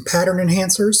some pattern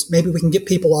enhancers? Maybe we can get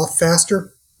people off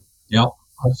faster. Yep,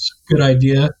 that's a good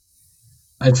idea.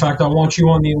 In fact, I want you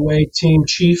on the away team,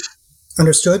 Chief.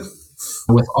 Understood.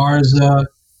 With Arza,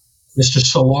 Mr.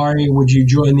 Solari, would you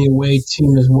join the away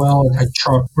team as well? I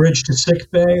chalk bridge to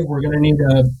sick bay. We're going to need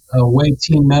a away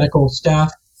team medical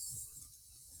staff.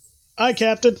 Aye,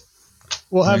 Captain.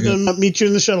 We'll have them meet you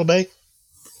in the shuttle bay.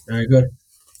 Very good.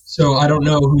 So I don't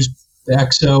know who's the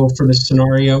XO for this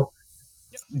scenario.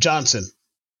 Johnson.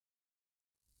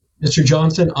 Mr.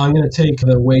 Johnson, I'm going to take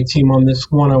the away team on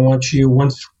this one. I want you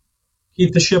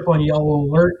keep the ship on yellow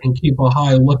alert and keep a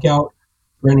high lookout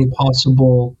for any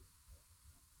possible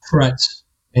threats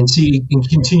and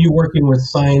continue working with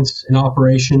science and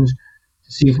operations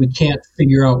to see if we can't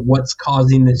figure out what's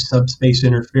causing this subspace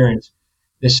interference.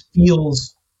 This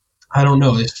feels, I don't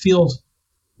know, it feels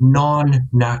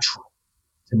non-natural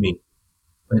to me.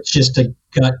 But it's just a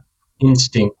gut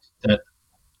instinct that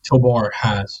Tobar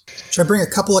has. Should I bring a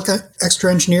couple of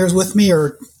extra engineers with me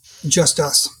or just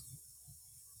us?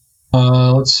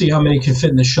 Let's see how many can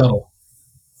fit in the shuttle.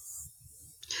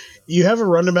 You have a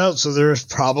runabout, so there's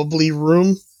probably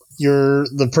room.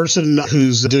 The person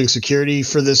who's doing security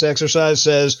for this exercise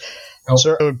says,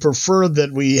 Sir, I would prefer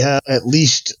that we have at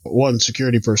least one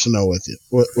security personnel with you,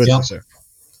 you, sir.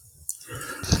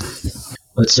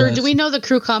 Sir, do we know the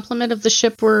crew complement of the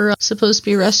ship we're supposed to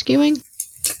be rescuing?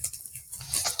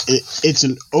 It's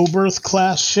an Oberth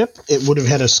class ship. It would have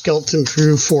had a skeleton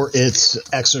crew for its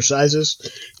exercises.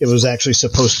 It was actually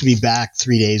supposed to be back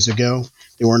 3 days ago.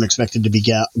 They weren't expected to be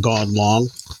gone long,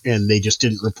 and they just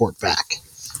didn't report back.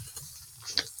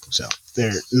 So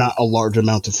they're not a large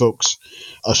amount of folks.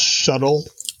 A shuttle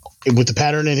with the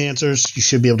pattern enhancers, you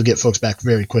should be able to get folks back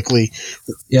very quickly.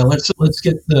 Yeah, let's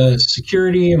get the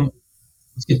security.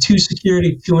 Let's get 2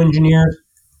 security, 2 engineers,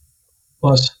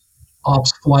 plus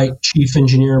ops flight, chief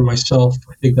engineer, and myself.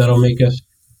 I think that'll make us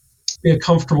be a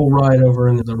comfortable ride over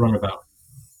into the runabout.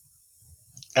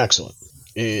 Excellent.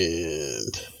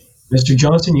 And Mr.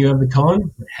 Johnson, you have the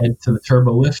con. Head to the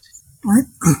turbo lift. All right.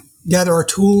 Gather our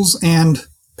tools and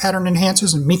pattern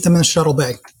enhancers and meet them in the shuttle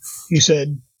bay. You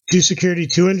said 2 security,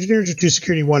 2 engineers, or 2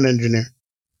 security, 1 engineer?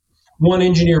 1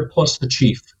 engineer plus the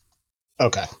chief.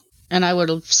 Okay. And I would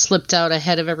have slipped out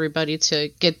ahead of everybody to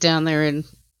get down there and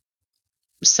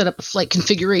set up a flight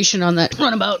configuration on that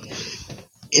runabout.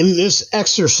 In this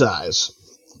exercise,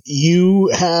 you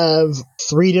have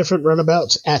 3 different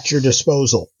runabouts at your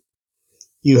disposal.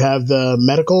 You have the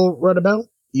medical runabout,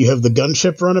 you have the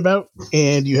gunship runabout,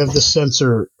 and you have the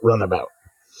sensor runabout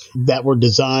that were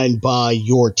designed by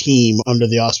your team under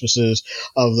the auspices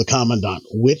of the Commandant.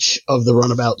 Which of the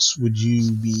runabouts would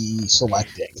you be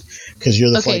selecting? Because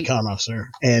you're the flight comm officer.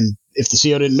 And if the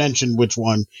CO didn't mention which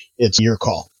one, it's your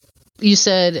call. You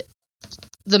said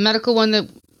the medical one,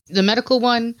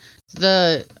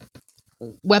 the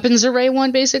weapons array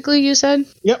one, basically, you said?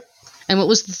 Yep. And what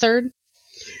was the third?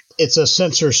 It's a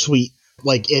sensor suite.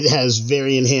 Like, it has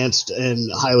very enhanced and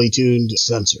highly tuned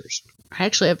sensors. I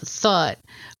actually have a thought.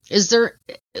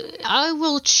 I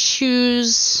will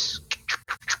choose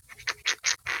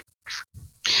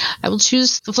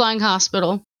the Flying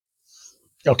Hospital.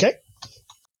 Okay.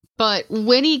 But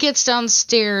when he gets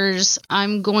downstairs,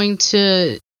 I'm going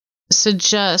to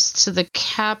suggest to the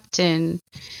captain.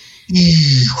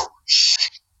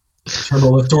 Turn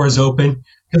the lift doors open.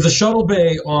 Because the shuttle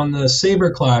bay on the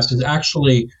Saber class is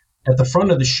actually at the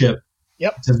front of the ship.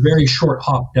 Yep. It's a very short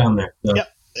hop down there. So. Yep.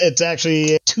 It's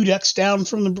actually 2 decks down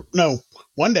from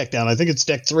one deck down. I think it's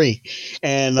deck 3.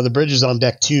 And the bridge is on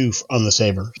deck 2 on the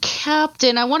Saber.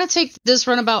 Captain, I want to take this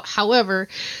runabout. However,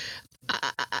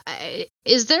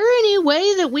 is there any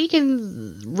way that we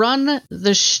can run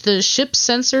the ship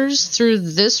sensors through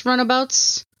this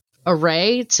runabout's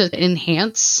array to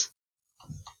enhance?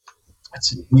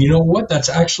 You know what? That's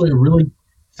actually a really... In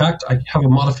fact, I have a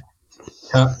modification.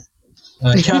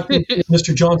 Captain,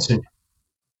 Mr. Johnson.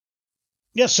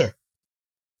 Yes, sir.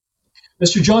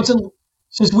 Mr. Johnson,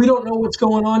 since we don't know what's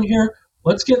going on here,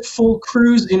 let's get full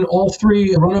crews in all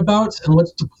 3 runabouts, and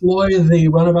let's deploy the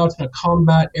runabouts in a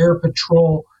combat air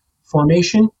patrol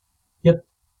formation.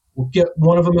 We'll get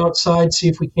one of them outside, see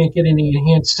if we can't get any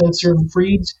enhanced sensor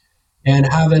reads, and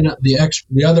having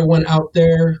the other one out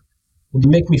there will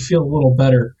make me feel a little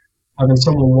better, having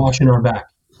someone watching our back.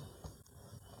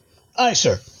 Aye,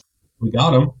 sir. We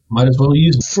got them. Might as well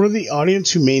use them. For the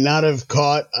audience who may not have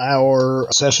caught our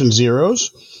session zeros,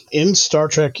 in Star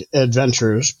Trek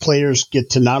Adventures, players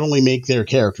get to not only make their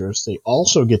characters, they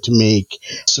also get to make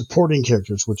supporting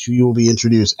characters, which you will be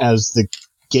introduced as the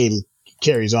game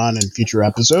carries on in future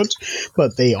episodes,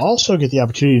 but they also get the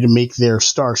opportunity to make their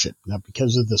starship. Now,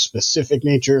 because of the specific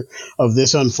nature of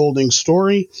this unfolding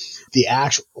story, the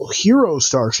actual hero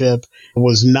starship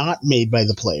was not made by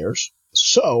the players.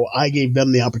 So I gave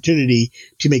them the opportunity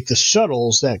to make the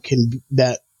shuttles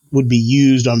that would be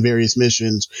used on various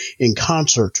missions in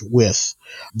concert with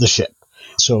the ship.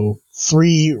 So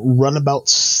 3 runabout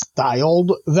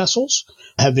styled vessels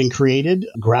have been created,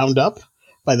 ground up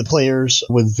by the players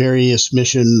with various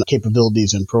mission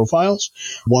capabilities and profiles.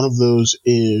 One of those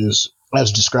is,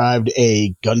 as described,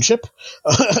 a gunship.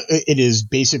 It is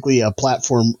basically a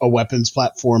weapons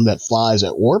platform that flies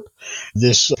at warp.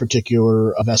 This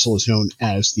particular vessel is known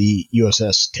as the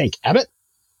USS Tank Abbott.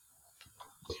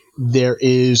 There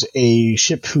is a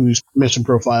ship whose mission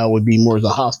profile would be more as a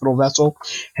hospital vessel,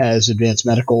 has advanced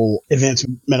medical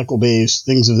bays,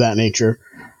 things of that nature,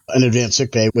 an advanced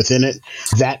sick bay within it.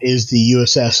 That is the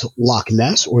USS Loch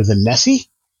Ness, or the Nessie.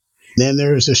 Then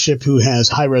there's a ship who has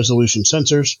high-resolution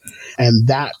sensors, and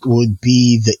that would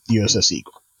be the USS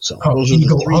Eagle. So those are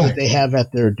the 3 that they have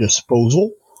at their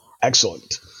disposal.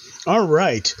 Excellent. All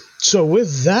right. So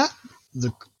with that,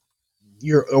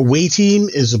 your away team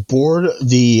is aboard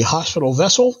the hospital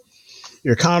vessel.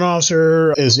 Your con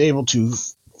officer is able to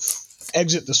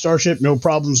exit the starship, no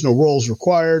problems, no rolls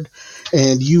required,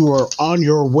 and you are on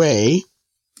your way.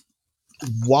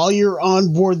 While you're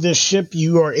on board this ship,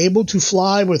 you are able to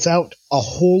fly without a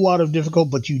whole lot of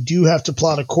difficulty, but you do have to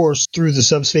plot a course through the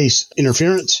subspace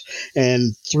interference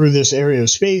and through this area of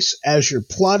space. As you're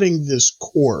plotting this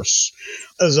course,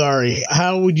 Azari,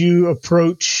 how would you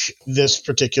approach this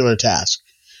particular task?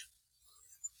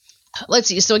 Let's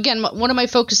see. So again, one of my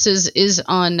focuses is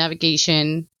on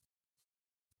navigation.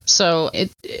 So I'd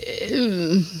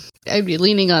be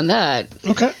leaning on that.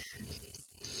 Okay.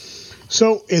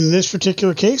 So in this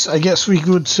particular case, I guess we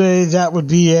would say that would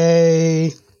be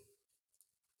a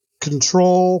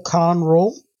control con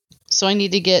roll. So I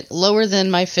need to get lower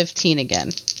than my 15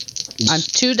 again. On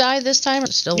 2 die this time, or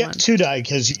still 1? 2 die,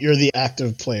 because you're the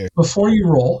active player. Before you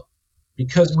roll,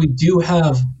 because we do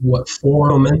have, 4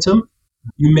 momentum,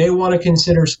 you may want to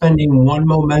consider spending 1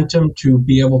 momentum to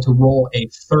be able to roll a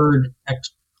third,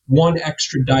 1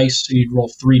 extra dice, so you'd roll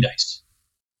 3 dice.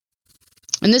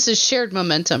 And this is shared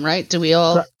momentum, right? Do we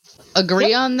all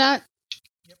agree on that?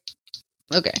 Yep.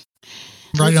 Okay.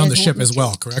 Right on the ship as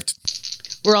well, correct?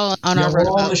 We're all on our we're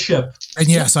all on the ship. And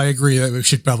yes, I agree that we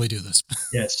should probably do this.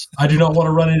 Yes. I do not want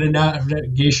to run into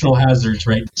navigational hazards,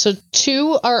 right? So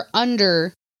 2 are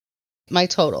under my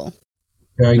total.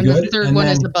 Very and good. The third one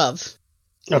is above.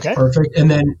 Okay. Perfect.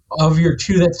 And then of your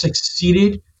 2 that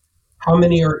succeeded, how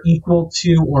many are equal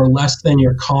to or less than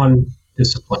your con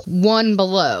discipline? 1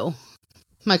 below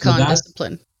my con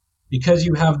discipline. Because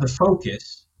you have the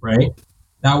focus, right?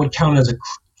 That would count as a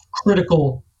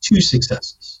critical 2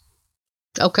 successes.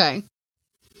 Okay.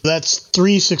 That's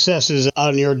 3 successes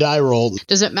on your die roll.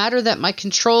 Does it matter that my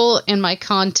control and my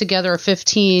con together are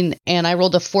 15 and I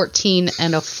rolled a 14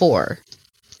 and a 4?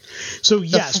 So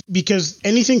yes, because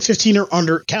anything 15 or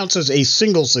under counts as a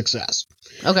single success.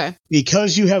 Okay.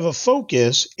 Because you have a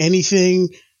focus, anything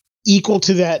equal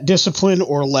to that discipline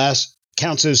or less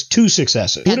counts as 2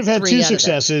 successes. You would have had 2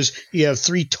 successes. You have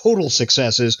 3 total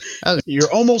successes. Okay.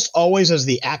 You're almost always, as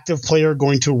the active player,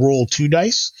 going to roll 2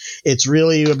 dice. It's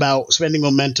really about spending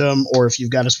momentum, or if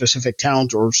you've got a specific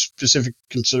talent or specific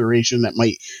consideration that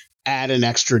might add an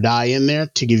extra die in there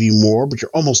to give you more, but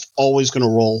you're almost always going to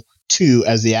roll 2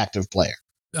 as the active player.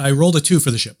 I rolled a 2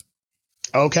 for the ship.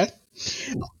 Okay.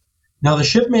 Now, the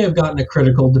ship may have gotten a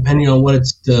critical depending on what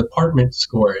its department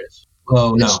score is.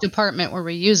 Oh, no. Which department were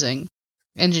we using?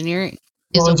 Engineering?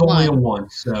 Well, it's only a 1,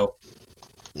 so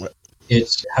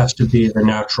it has to be the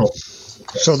natural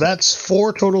success. So that's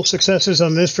 4 total successes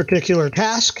on this particular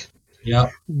task. Yeah.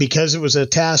 Because it was a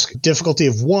task difficulty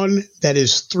of 1, that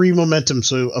is 3 momentum.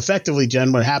 So effectively,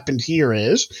 Jen, what happened here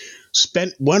is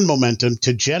spent 1 momentum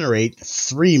to generate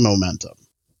 3 momentum.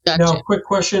 Gotcha. Now, quick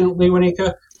question,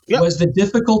 Lewanika. Yep. Was the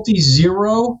difficulty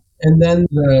 0 and then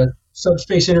the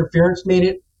subspace interference made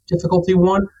it difficulty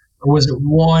 1? Or was it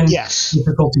 1, yes,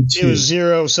 difficulty 2? It was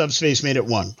 0, subspace made it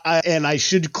 1. And I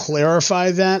should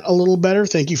clarify that a little better.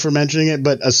 Thank you for mentioning it.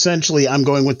 But essentially, I'm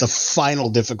going with the final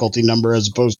difficulty number as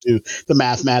opposed to the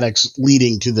mathematics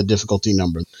leading to the difficulty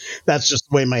number. That's just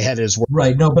the way my head is working.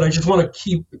 Right. No, but I just want to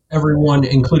keep everyone,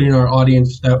 including our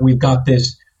audience, that we've got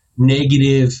this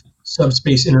negative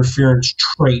subspace interference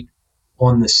trait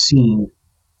on the scene.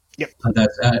 Yep.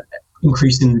 That's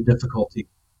increasing the difficulty.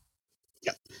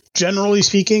 Yep. Generally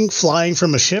speaking, flying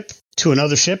from a ship to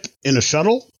another ship in a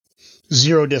shuttle,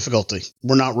 0 difficulty.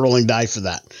 We're not rolling die for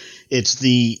that. It's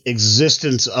the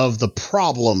existence of the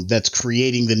problem that's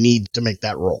creating the need to make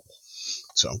that roll.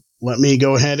 So let me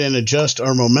go ahead and adjust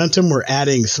our momentum. We're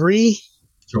adding 3.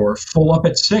 So we're full up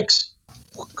at 6.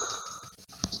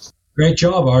 Great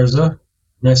job, Arza.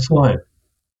 Nice flying.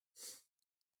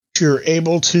 You're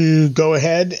able to go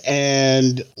ahead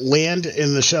and land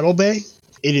in the shuttle bay.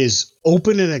 It is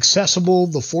open and accessible.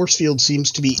 The force field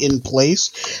seems to be in place,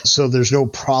 so there's no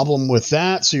problem with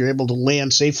that. So you're able to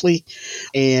land safely,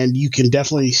 and you can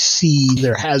definitely see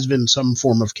there has been some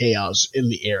form of chaos in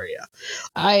the area.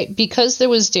 Because there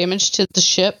was damage to the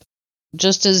ship,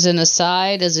 just as an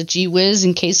aside, as a gee whiz,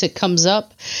 in case it comes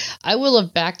up, I will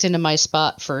have backed into my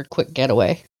spot for a quick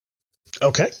getaway.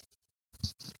 Okay.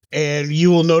 And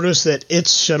you will notice that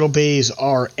its shuttle bays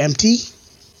are empty.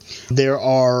 There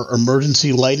are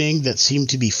emergency lighting that seem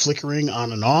to be flickering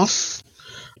on and off.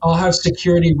 I'll have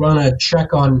security run a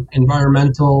check on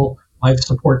environmental life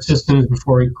support systems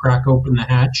before we crack open the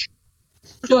hatch,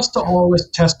 just to always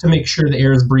test to make sure the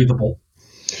air is breathable.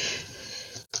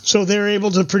 So they're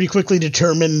able to pretty quickly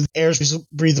determine air is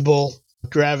breathable,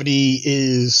 gravity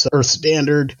is Earth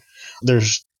standard,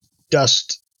 there's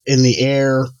dust in the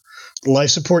air.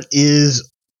 Life support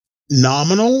is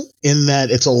nominal in that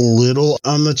it's a little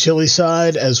on the chilly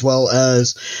side, as well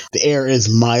as the air is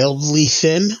mildly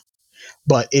thin,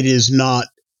 but it is not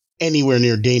anywhere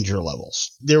near danger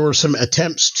levels. There were some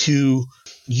attempts to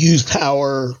use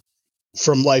power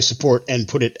from life support and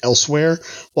put it elsewhere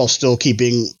while still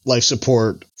keeping life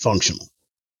support functional.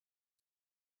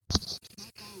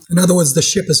 In other words, the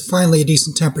ship is finally a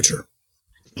decent temperature.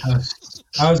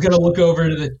 I was going to look over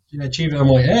to the chief and I'm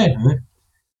like, hey.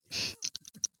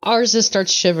 Arza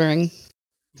starts shivering.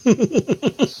 No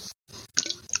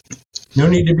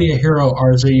need to be a hero,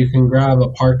 Arza. You can grab a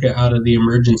parka out of the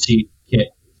emergency kit.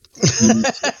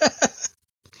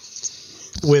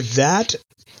 With that,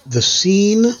 the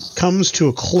scene comes to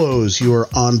a close. You are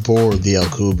on board the El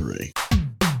Kubri.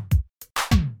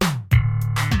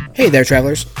 Hey there,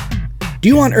 travelers. Do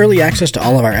you want early access to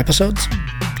all of our episodes?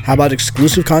 How about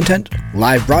exclusive content,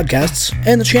 live broadcasts,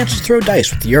 and the chance to throw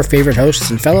dice with your favorite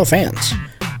hosts and fellow fans?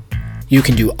 You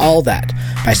can do all that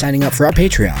by signing up for our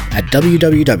Patreon at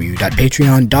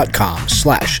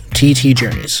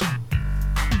www.patreon.com/ttjourneys.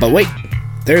 But wait,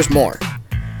 there's more.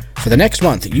 For the next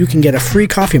month, you can get a free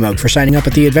coffee mug for signing up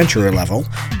at the Adventurer level,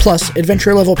 plus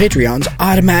Adventurer level Patreons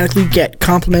automatically get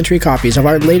complimentary copies of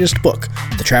our latest book,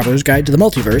 The Traveler's Guide to the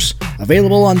Multiverse,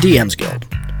 available on DM's Guild.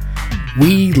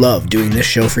 We love doing this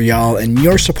show for y'all, and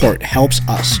your support helps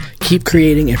us keep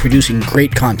creating and producing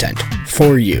great content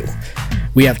for you.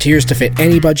 We have tiers to fit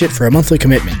any budget for a monthly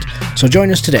commitment, so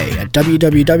join us today at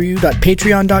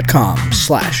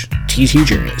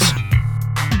www.patreon.com/ttjourneys.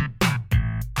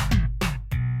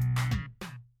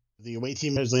 The away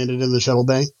team has landed in the shuttle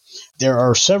bay. There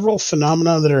are several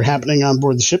phenomena that are happening on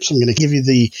board the ship, so I'm going to give you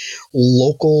the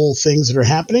local things that are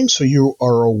happening so you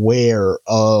are aware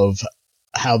of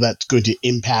how that's going to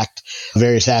impact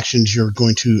various actions you're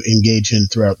going to engage in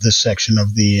throughout this section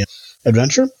of the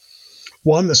adventure.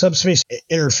 One, the subspace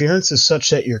interference is such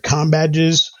that your comm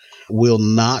badges will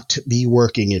not be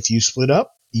working. If you split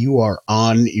up, you are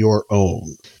on your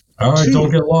own. All right, 2,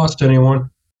 don't get lost, anyone.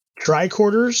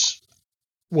 Tricorders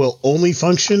will only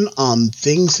function on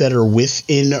things that are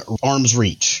within arm's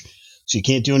reach. So you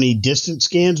can't do any distant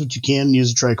scans, but you can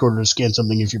use a tricorder to scan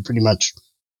something if you're pretty much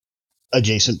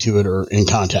adjacent to it or in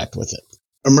contact with it.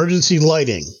 Emergency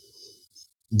lighting.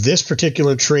 This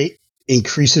particular trait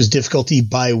increases difficulty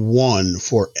by 1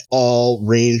 for all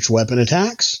ranged weapon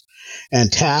attacks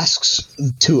and tasks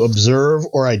to observe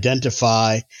or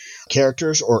identify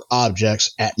characters or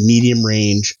objects at medium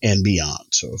range and beyond.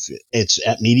 So if it's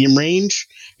at medium range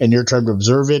and you're trying to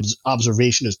observe it,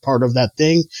 observation is part of that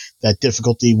thing, that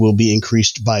difficulty will be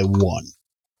increased by 1.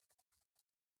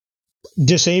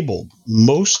 Disabled.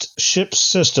 Most ship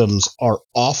systems are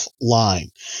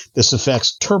offline. This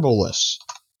affects turbolifts,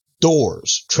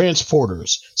 doors,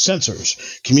 transporters,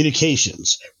 sensors,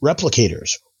 communications,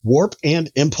 replicators, warp and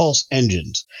impulse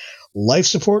engines. Life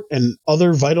support and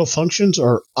other vital functions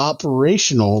are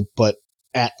operational, but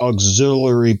at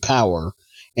auxiliary power.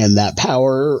 And that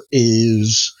power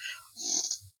is,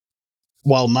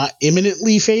 while not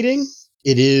imminently fading,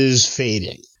 it is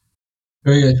fading.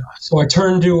 Very good. So I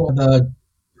turn to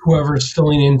whoever's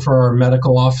filling in for our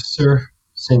medical officer,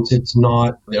 since it's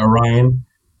not the Orion.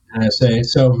 And I say,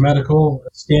 so medical,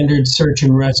 standard search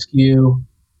and rescue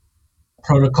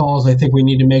protocols. I think we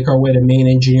need to make our way to main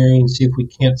engineering and see if we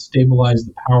can't stabilize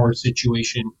the power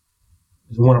situation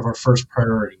is one of our first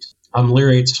priorities. I'm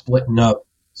leery it's splitting up,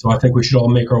 so I think we should all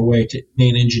make our way to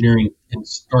main engineering and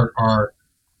start our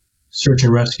search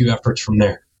and rescue efforts from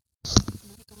there.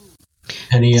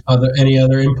 Any other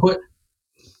input?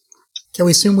 Can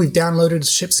we assume we've downloaded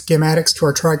ship schematics to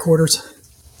our tricorders?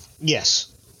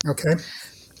 Yes. Okay.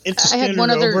 It's a standard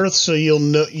Oberth, so you'll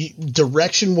know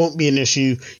direction won't be an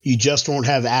issue. You just won't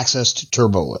have access to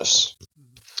turbolifts.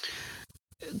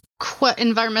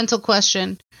 Environmental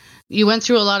question. You went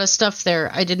through a lot of stuff there.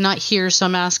 I did not hear, so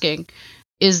I'm asking.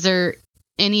 Is there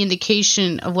any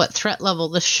indication of what threat level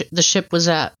the ship was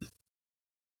at?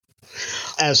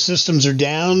 As systems are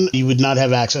down, you would not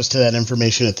have access to that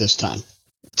information at this time.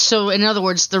 So, in other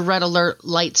words, the red alert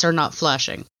lights are not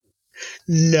flashing?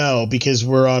 No, because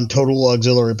we're on total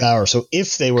auxiliary power. So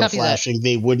if they were Copy flashing,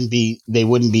 they wouldn't be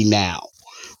now.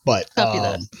 But Copy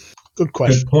that. Good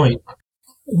question. Good point.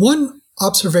 One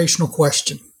observational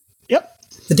question. Yep.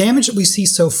 The damage that we see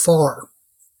so far,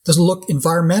 does it look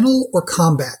environmental or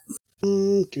combat?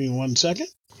 Give me 1 second.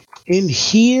 In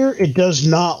here, it does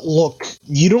not look...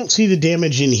 You don't see the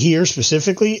damage in here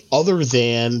specifically, other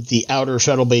than the outer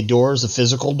shuttle bay doors, the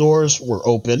physical doors, were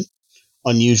open.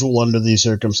 Unusual under these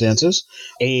circumstances.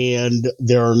 And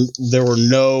there were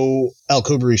no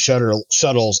Al-Kubri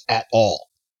shuttles at all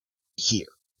here.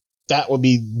 That would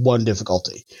be one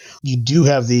difficulty. You do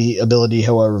have the ability,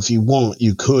 however, if you want,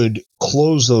 you could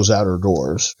close those outer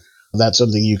doors. That's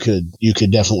something you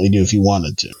could definitely do if you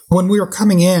wanted to. When we were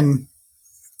coming in,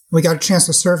 we got a chance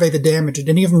to survey the damage. Did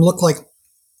any of them look like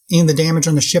any of the damage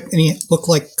on the ship? Any look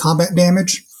like combat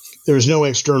damage? There was no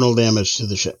external damage to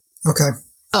the ship. Okay.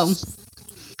 Oh,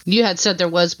 you had said there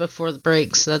was before the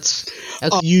break, so that's...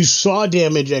 Okay. You saw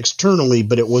damage externally,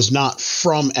 but it was not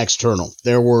from external.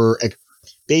 There were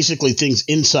basically things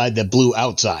inside that blew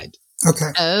outside.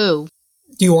 Okay. Oh.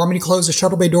 Do you want me to close the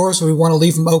shuttle bay doors, or we want to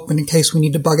leave them open in case we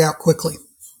need to bug out quickly?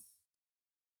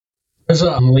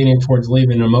 I'm leaning towards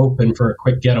leaving them open for a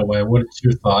quick getaway. What's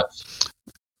your thoughts?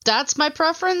 That's my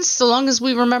preference, so long as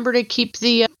we remember to keep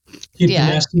the... Keep the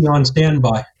Nessie on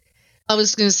standby. I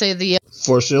was going to say the...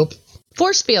 Force field?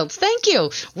 Force fields, thank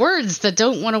you. Words that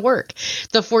don't want to work.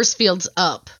 The force field's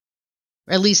up.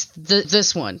 Or at least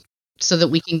this one, so that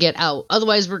we can get out.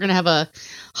 Otherwise, we're going to have a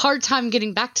hard time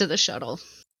getting back to the shuttle.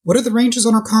 What are the ranges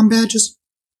on our comm badges?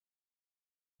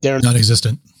 They're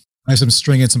non-existent. I have some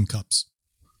string and some cups.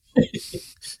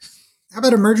 How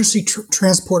about emergency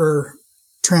transporter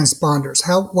transponders?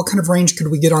 What kind of range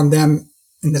could we get on them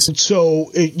in this?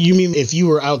 So, you mean if you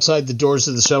were outside the doors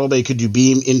of the shuttle bay, could you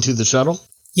beam into the shuttle?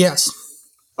 Yes.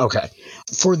 Okay.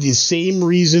 For the same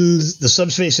reasons, the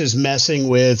subspace is messing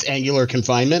with angular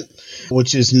confinement,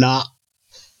 which is not...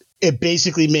 It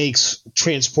basically makes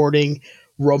transporting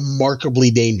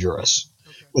remarkably dangerous.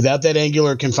 Okay. Without that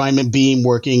angular confinement beam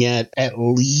working at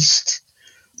least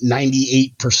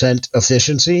 98%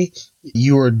 efficiency,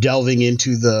 you are delving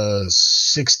into the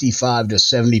 65 to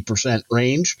 70%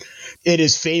 range. It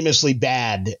is famously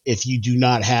bad if you do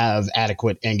not have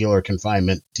adequate angular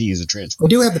confinement to use a transport.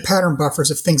 We do have the pattern buffers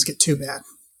if things get too bad.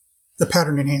 The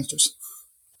pattern enhancers.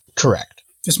 Correct.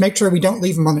 Just make sure we don't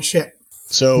leave them on the ship.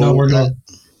 So no, we're going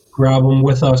to grab them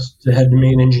with us to head to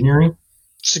main engineering.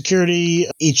 Security,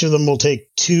 each of them will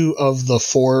take 2 of the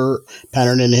 4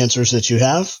 pattern enhancers that you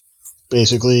have.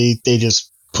 Basically, they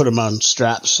just put them on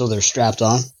straps, so they're strapped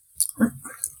on.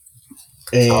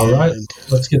 And all right,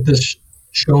 let's get this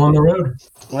show on the road.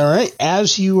 All right.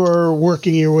 As you are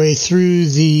working your way through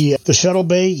the shuttle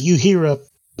bay, you hear a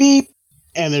beep,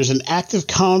 and there's an active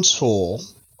console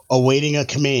awaiting a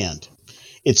command.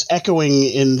 It's echoing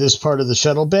in this part of the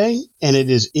shuttle bay, and it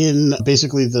is in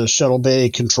basically the shuttle bay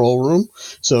control room.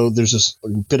 So there's a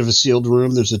bit of a sealed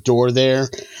room. There's a door there.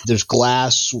 There's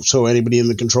glass, so anybody in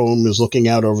the control room is looking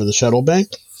out over the shuttle bay.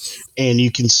 And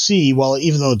you can see,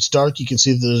 even though it's dark, you can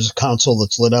see that there's a console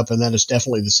that's lit up, and that is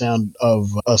definitely the sound of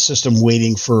a system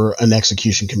waiting for an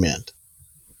execution command.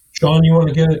 Sean, you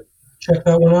want to check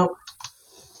that one out?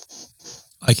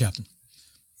 Aye, Captain.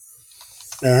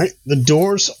 All right. The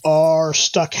doors are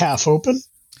stuck half open.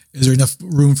 Is there enough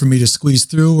room for me to squeeze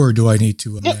through, or do I need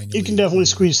to manually? You can definitely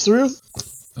squeeze through.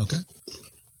 Okay.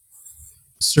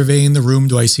 Surveying the room,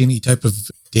 do I see any type of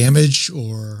damage,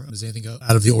 or is anything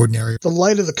out of the ordinary? The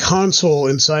light of the console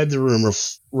inside the room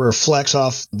reflects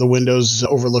off the windows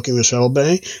overlooking the shuttle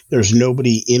bay. There's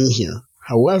nobody in here.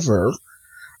 However,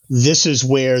 this is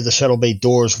where the shuttle bay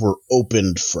doors were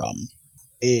opened from.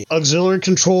 Auxiliary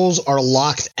controls are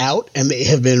locked out, and they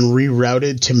have been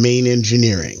rerouted to main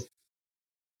engineering.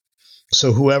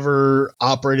 So whoever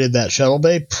operated that shuttle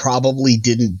bay probably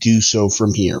didn't do so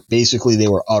from here. Basically, they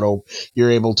were you're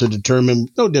able to determine,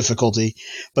 no difficulty,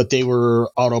 but they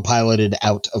were autopiloted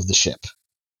out of the ship.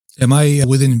 Am I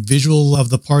within visual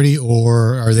of the party,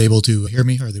 or are they able to hear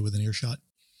me? Are they within earshot?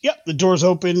 Yep, the door's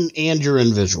open, and you're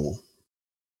in visual.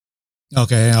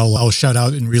 Okay, I'll shout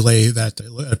out and relay that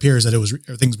it appears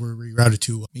that things were rerouted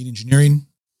to main engineering.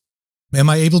 Am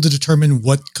I able to determine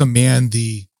what command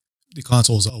the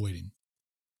console is awaiting?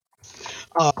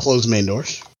 Close main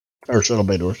doors, or shuttle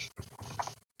bay doors.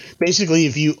 Basically,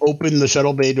 if you open the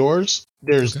shuttle bay doors,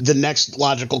 the next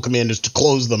logical command is to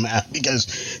close them because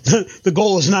the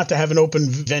goal is not to have an open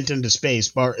vent into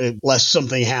space, lest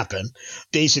something happen.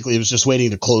 Basically, it was just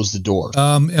waiting to close the door.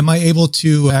 Am I able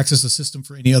to access the system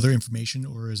for any other information,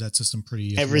 or is that system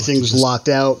pretty... Everything's locked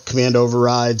out, command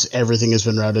overrides, everything has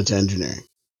been routed to engineering.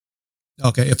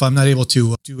 Okay, if I'm not able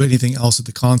to do anything else at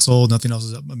the console, nothing else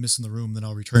is amiss in the room, then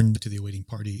I'll return to the awaiting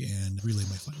party and relay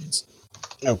my findings.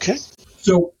 Okay.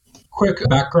 So, quick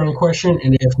background question,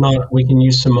 and if not, we can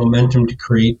use some momentum to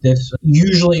create this.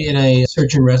 Usually in a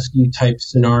search and rescue type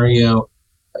scenario,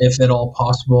 if at all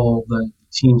possible, the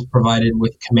team's provided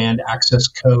with command access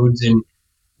codes and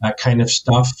that kind of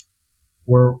stuff.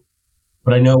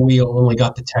 But I know we only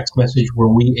got the text message. Were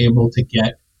we able to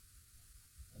get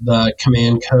the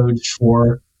command codes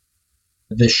for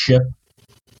this ship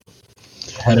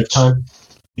ahead of time?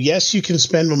 Yes, you can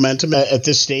spend momentum at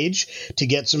this stage to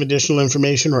get some additional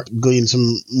information or glean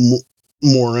some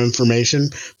more information.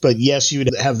 But yes, you would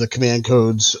have the command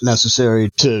codes necessary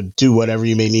to do whatever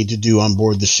you may need to do on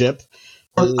board the ship.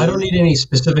 I don't need any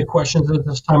specific questions at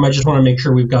this time. I just want to make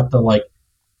sure we've got the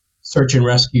search and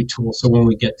rescue tool, so when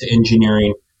we get to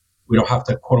engineering, we don't have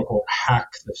to quote unquote hack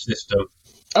the system.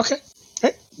 Okay.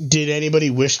 Did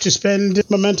anybody wish to spend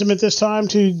momentum at this time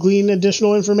to glean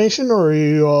additional information, or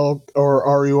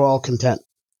are you all content?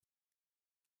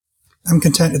 I'm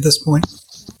content at this point.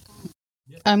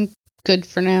 I'm good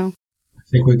for now. I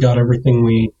think we got everything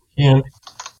we can.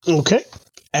 Okay.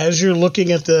 As you're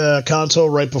looking at the console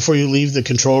right before you leave the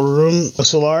control room,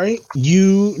 Solari,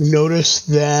 you notice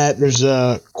that there's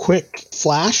a quick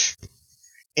flash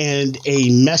and a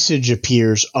message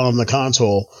appears on the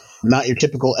console. Not your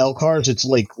typical LCARS. It's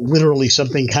literally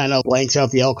something kind of blanks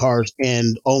out the LCARS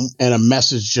and a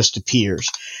message just appears.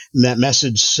 And that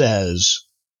message says,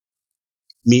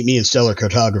 "Meet me in stellar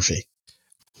cartography."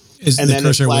 Is the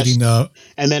cursor waiting?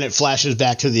 And then it flashes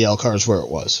back to the LCARS where it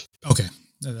was. Okay.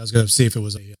 I was going to see if it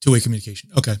was a two-way communication.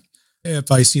 Okay.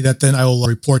 If I see that, then I will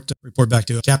report back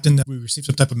to Captain that we received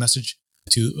some type of message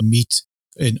to meet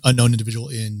an unknown individual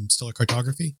in stellar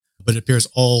cartography, but it appears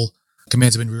all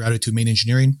commands have been rerouted to main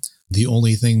engineering. The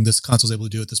only thing this console is able to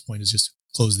do at this point is just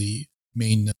close the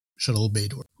main shuttle bay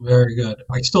door. Very good.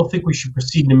 I still think we should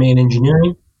proceed to main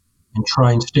engineering and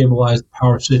try and stabilize the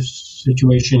power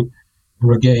situation and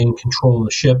regain control of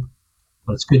the ship.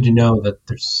 But it's good to know that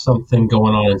there's something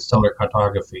going on in stellar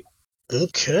cartography.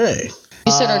 Okay.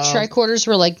 You said our tricorders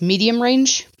were like medium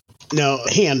range? No,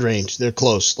 hand range. They're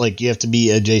close. Like you have to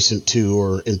be adjacent to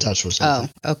or in touch with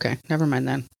something. Oh, okay. Never mind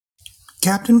then.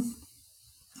 Captain?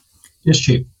 Yes,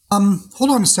 Chief. Hold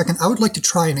on a second. I would like to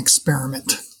try an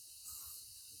experiment.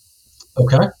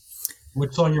 Okay.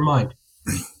 What's on your mind?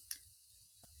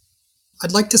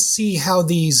 I'd like to see how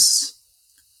these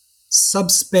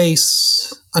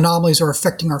subspace anomalies are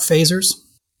affecting our phasers.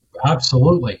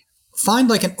 Absolutely. Find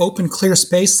like an open, clear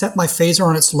space, set my phaser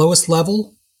on its lowest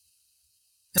level,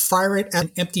 fire it at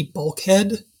an empty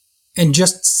bulkhead, and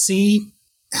just see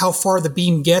how far the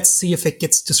beam gets, see if it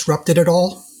gets disrupted at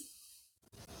all.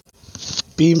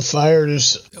 Beam fired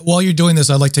is... While you're doing this,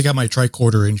 I'd like to take out my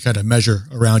tricorder and kind of measure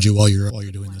around you while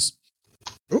you're doing this.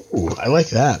 Ooh, I like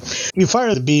that. You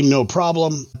fire the beam, no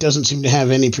problem. Doesn't seem to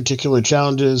have any particular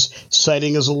challenges.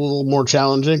 Sighting is a little more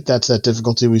challenging. That's that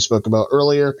difficulty we spoke about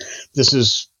earlier.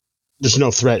 There's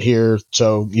no threat here,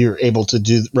 so you're able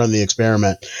to run the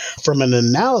experiment. From an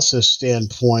analysis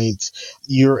standpoint,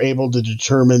 you're able to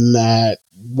determine that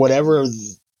whatever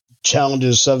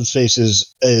challenges subspace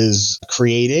is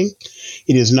creating,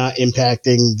 it is not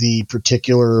impacting the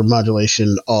particular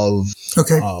modulation of...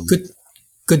 Okay,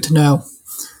 good to know.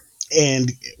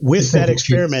 And with that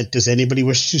experiment, does anybody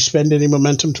wish to spend any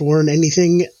momentum to learn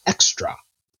anything extra?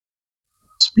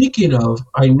 Speaking of,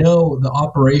 I know the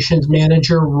operations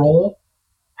manager role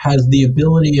has the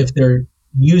ability, if they're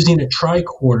using a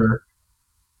tricorder,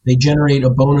 they generate a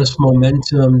bonus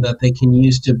momentum that they can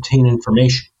use to obtain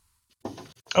information.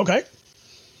 Okay.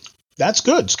 That's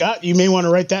good. Scott, you may want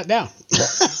to write that down.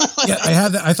 Yeah, I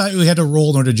have that. I thought we had to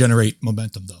roll in order to generate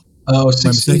momentum, though. Oh,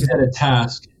 succeed at a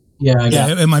task. Yeah,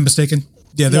 am I mistaken?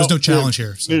 Yeah, there's no challenge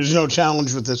here. So. There's no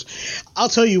challenge with this. I'll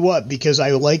tell you what, because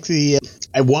I like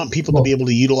I want people to be able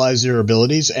to utilize their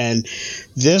abilities. And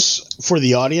this, for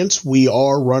the audience, we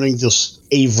are running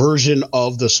a version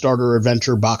of the Starter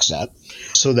Adventure box set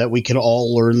so that we can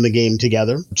all learn the game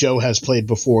together. Joe has played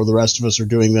before. The rest of us are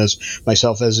doing this,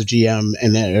 myself as a GM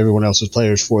and then everyone else as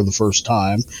players for the first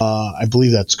time. I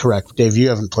believe that's correct. Dave, you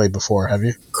haven't played before, have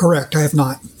you? Correct, I have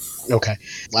not. Okay.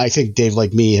 I think Dave,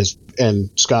 like me, and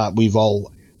Scott, we've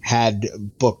all had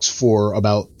books for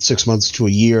about 6 months to a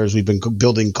year as we've been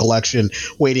building collection,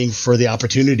 waiting for the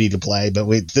opportunity to play. But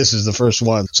this is the first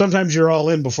one. Sometimes you're all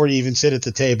in before you even sit at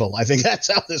the table. I think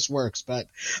that's how this works. But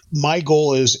my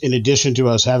goal is, in addition to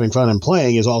us having fun and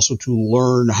playing, is also to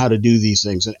learn how to do these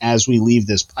things. And as we leave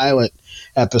this pilot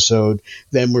episode,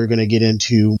 then we're going to get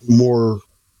into more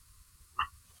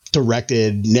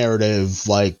directed narrative,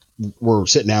 like we're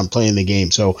sitting down playing the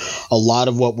game. So a lot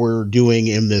of what we're doing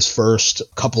in this first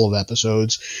couple of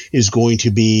episodes is going to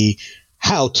be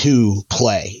how to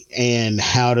play and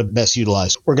how to best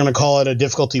utilize. We're going to call it a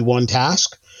difficulty 1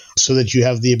 task so that you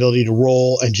have the ability to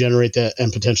roll and generate that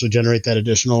and potentially generate that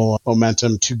additional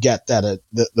momentum to get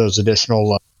those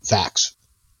additional facts.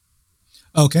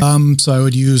 Okay. So I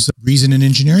would use reason and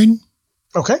engineering.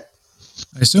 Okay.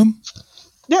 I assume.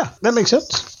 Yeah, that makes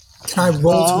sense. Can I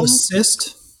roll to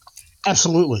assist?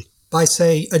 Absolutely. By,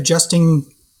 say, adjusting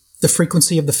the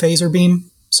frequency of the phaser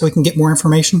beam so we can get more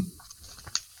information?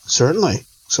 Certainly.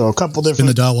 So a couple different... Spin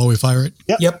the dial while we fire it?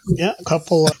 Yep. Yeah, a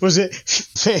couple... was it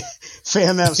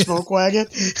fan that smoke wagon?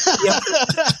 Yep.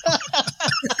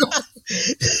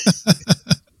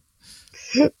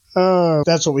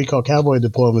 That's what we call cowboy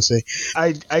diplomacy.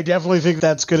 I definitely think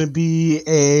that's going to be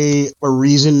a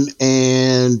reason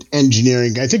and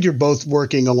engineering. I think you're both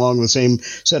working along the same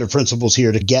set of principles here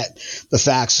to get the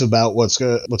facts about what's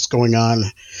going on.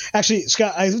 Actually,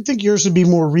 Scott, I think yours would be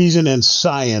more reason and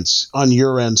science on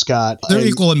your end, Scott. They're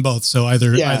equal in both, so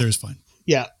either is fine.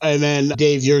 Yeah, and then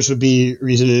Dave, yours would be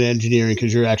reason and engineering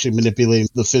because you're actually manipulating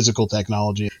the physical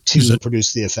technology to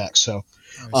produce the effects. So.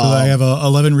 So I have a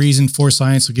 11 reason, 4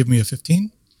 science will give me a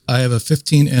 15. I have a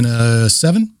 15 and a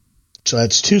 7. So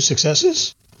that's 2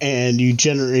 successes, and you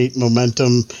generate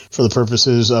momentum for the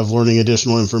purposes of learning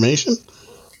additional information.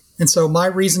 And so my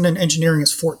reason in engineering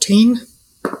is 14,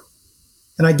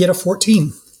 and I get a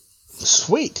 14.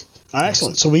 Sweet.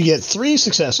 Excellent. So we get 3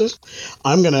 successes.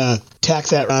 I'm going to tack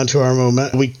that round to our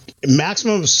momentum.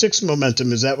 Maximum of 6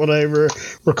 momentum. Is that what I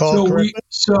recall correctly?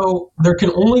 So there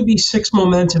can only be 6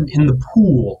 momentum in the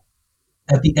pool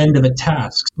at the end of a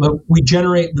task. But we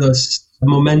generate the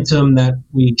momentum that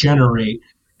we generate,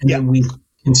 and then we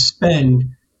can spend.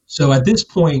 So at this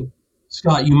point,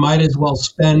 Scott, you might as well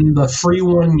spend the free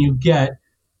one you get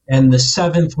and the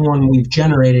 7th one we've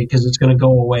generated because it's going to go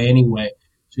away anyway.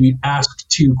 So you ask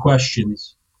 2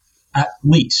 questions at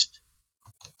least.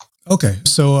 Okay,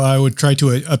 so I would try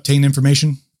to obtain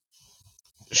information.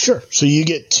 Sure. So you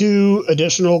get 2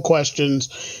 additional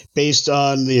questions based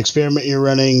on the experiment you're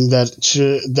running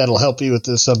that'll help you with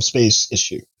the subspace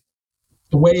issue.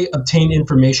 The way obtain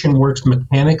information works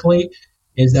mechanically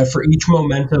is that for each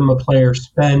momentum a player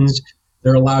spends,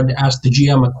 they're allowed to ask the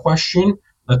GM a question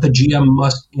that the GM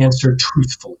must answer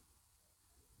truthfully.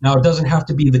 Now, it doesn't have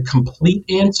to be the complete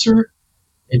answer.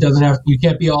 You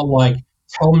can't be all like,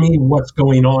 tell me what's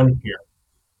going on here.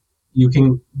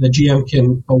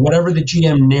 But whatever the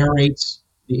GM narrates,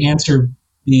 the answer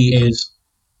B is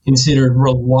considered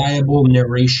reliable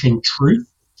narration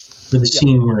truth for the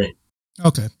scene we're in.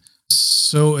 Okay.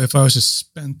 So if I was to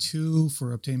spend 2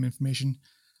 for obtaining information,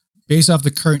 based off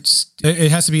the current,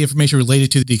 it has to be information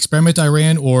related to the experiment I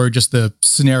ran or just the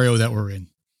scenario that we're in?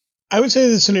 I would say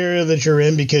the scenario that you're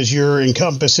in, because you're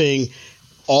encompassing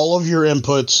all of your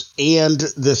inputs and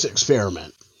this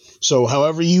experiment. So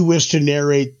however you wish to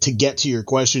narrate to get to your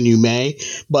question, you may,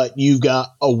 but you've got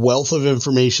a wealth of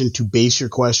information to base your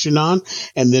question on,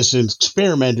 and this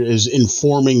experiment is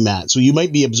informing that. So you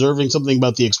might be observing something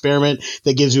about the experiment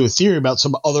that gives you a theory about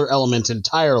some other element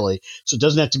entirely. So it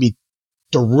doesn't have to be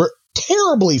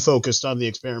terribly focused on the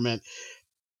experiment,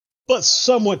 but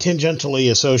somewhat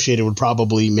tangentially associated would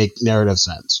probably make narrative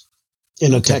sense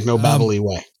in a techno-babbly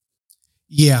way.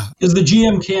 Yeah. Because the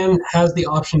GM has the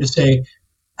option to say,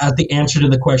 at the answer to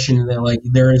the question, they're like,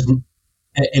 there is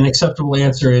an acceptable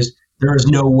answer is there is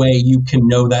no way you can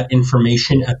know that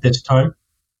information at this time.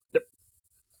 Yep.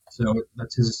 So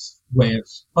that's his way of.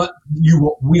 But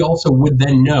we also would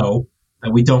then know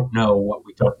that we don't know what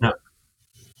we don't know.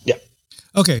 Yeah.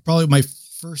 Okay. Probably my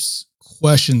first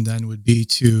question then would be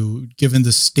given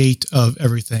the state of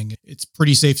everything, it's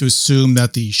pretty safe to assume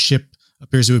that the ship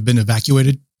appears to have been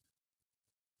evacuated.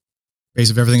 Based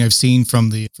of everything I've seen from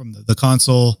the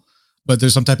console, but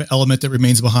there's some type of element that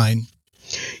remains behind.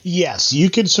 Yes, you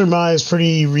could surmise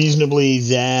pretty reasonably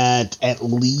that at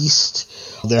least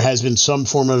there has been some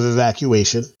form of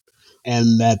evacuation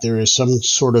and that there is some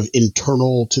sort of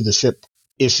internal to the ship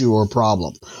issue or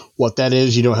problem. What that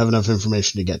is, you don't have enough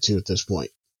information to get to at this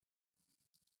point.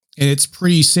 And it's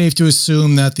pretty safe to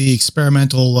assume that the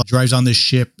experimental drives on this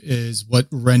ship is what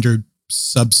rendered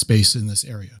subspace in this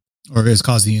area, or has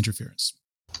caused the interference.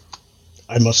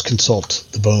 I must consult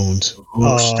the bones.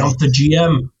 Stump the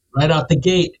GM right out the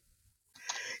gate.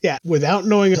 Yeah, without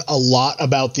knowing a lot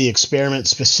about the experiment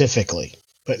specifically,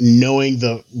 but knowing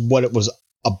what it was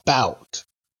about.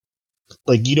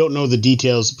 Like, you don't know the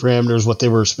details, the parameters, what they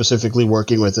were specifically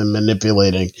working with and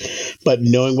manipulating, but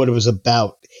knowing what it was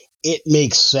about, it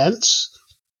makes sense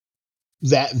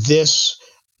that this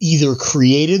either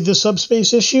created the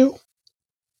subspace issue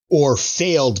or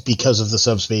failed because of the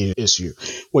subspace issue.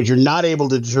 What you're not able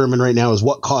to determine right now is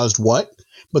what caused what,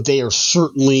 but there is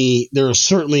certainly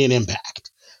an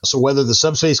impact. So whether the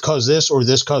subspace caused this or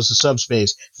this caused the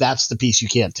subspace, that's the piece you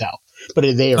can't tell. But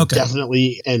they are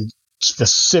definitely and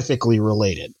specifically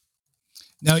related.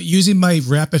 Now, using my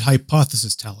rapid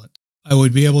hypothesis talent, I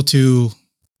would be able to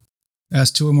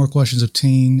ask 2 or more questions,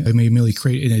 obtain, I may merely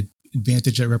create an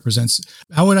advantage that represents,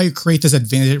 how would I create this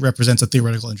advantage that represents a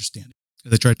theoretical understanding?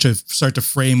 As I try to start to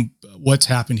frame what's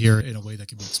happened here in a way that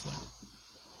can be explained.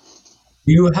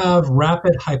 You have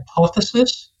rapid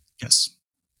hypothesis? Yes.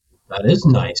 That is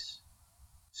nice.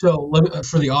 So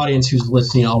for the audience who's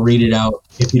listening, I'll read it out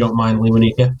if you don't mind,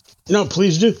 Leonika. No,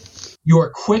 please do. You are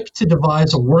quick to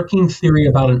devise a working theory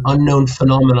about an unknown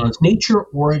phenomenon's nature,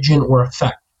 origin, or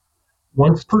effect.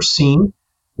 Once per scene,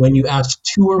 when you ask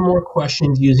 2 or more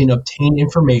questions using obtained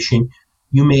information,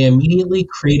 you may immediately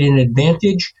create an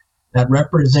advantage that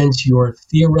represents your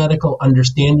theoretical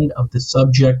understanding of the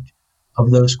subject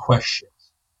of those questions.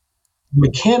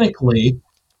 Mechanically,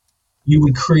 you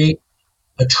would create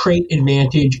a trait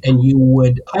advantage and you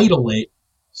would title it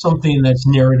something that's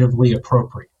narratively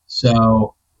appropriate.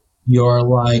 So you're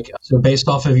based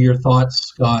off of your thoughts,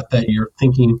 Scott, that you're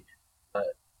thinking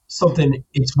something,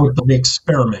 it's what the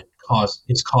experiment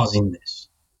is causing this.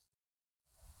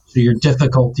 So your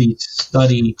difficulty to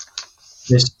study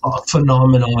this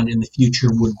phenomenon in the future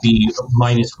would be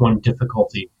 -1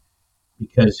 difficulty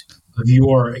because of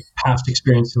your past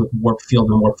experience with warp field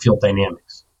and warp field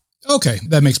dynamics. Okay,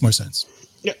 that makes more sense.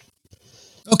 Yep.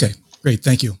 Okay, great.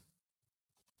 Thank you.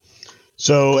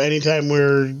 So anytime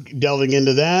we're delving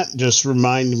into that, just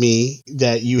remind me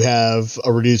that you have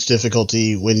a reduced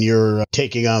difficulty when you're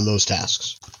taking on those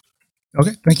tasks.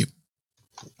 Okay, thank you.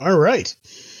 All right.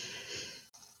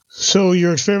 So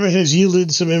your experiment has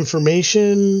yielded some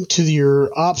information to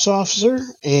your ops officer,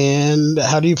 and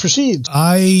how do you proceed?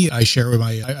 I share with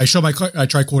I show my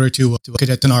tricorder to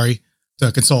Cadet Tanari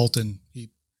to consult, and he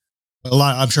a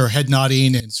lot, I'm sure, head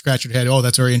nodding and scratching their head. Oh,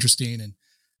 that's very interesting.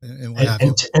 And what have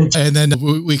you. And then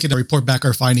we can report back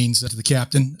our findings to the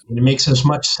captain. It makes as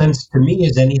much sense to me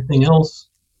as anything else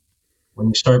when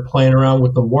you start playing around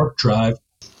with the warp drive.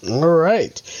 All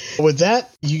right. With that,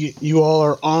 you all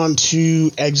are on to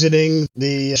exiting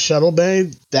the shuttle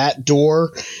bay. That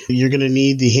door, you're going to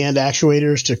need the hand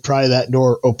actuators to pry that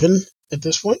door open at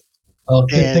this point. Well,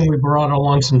 good thing we brought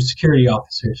along some security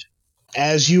officers.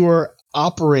 As you are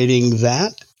operating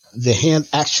that, the hand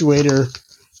actuator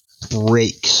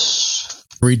breaks.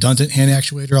 Redundant hand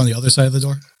actuator on the other side of the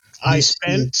door? I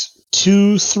spent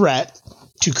 2 threat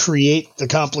to create the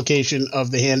complication of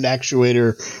the hand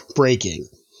actuator breaking.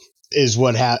 Is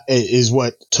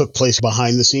what took place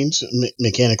behind the scenes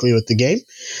mechanically with the game.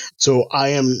 So I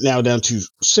am now down to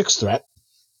 6 threat.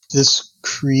 This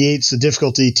creates the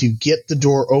difficulty to get the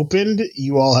door opened.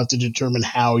 You all have to determine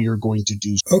how you're going to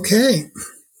do so. Okay.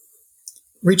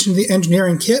 Reach into the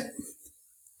engineering kit,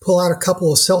 pull out a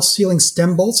couple of self-sealing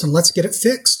stem bolts, and let's get it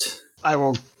fixed. I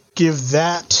will give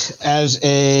that as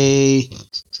a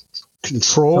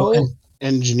control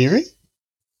engineering.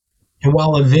 And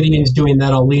while Avidian's doing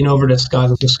that, I'll lean over to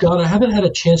Scott. So, Scott, I haven't had a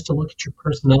chance to look at your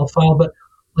personnel file, but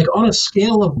on a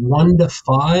scale of 1 to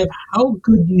 5, how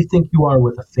good do you think you are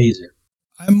with a phaser?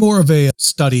 I'm more of a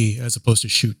study as opposed to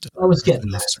shoot. I was getting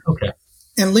that. Okay.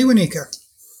 And Lewanika.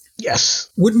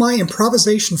 Yes. Would my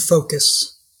improvisation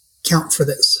focus count for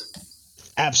this?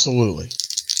 Absolutely.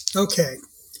 Okay.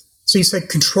 So you said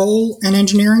control and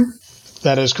engineering?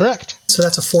 That is correct. So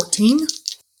that's a 14.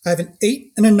 I have an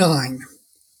 8 and a 9.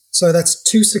 So that's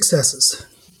 2 successes.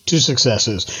 2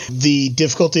 successes. The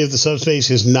difficulty of the subspace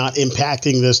is not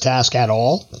impacting this task at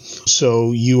all.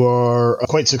 So you are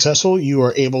quite successful. You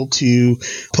are able to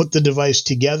put the device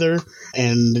together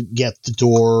and get the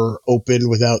door open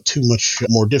without too much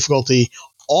more difficulty.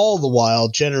 All the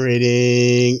while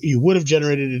you would have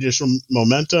generated additional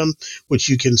momentum, which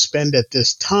you can spend at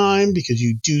this time because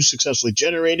you do successfully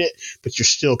generate it, but you're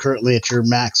still currently at your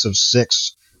max of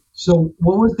 6. So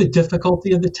what was the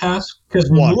difficulty of the task? Because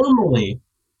normally,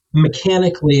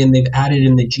 mechanically, and they've added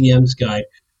in the GM's guide,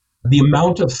 the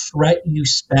amount of threat you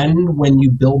spend when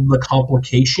you build the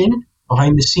complication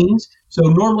behind the scenes. So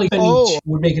normally spending 2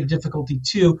 would make it a difficulty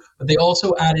 2, but they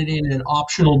also added in an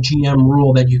optional GM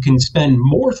rule that you can spend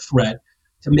more threat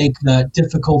to make the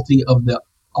difficulty of the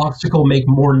obstacle make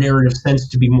more narrative sense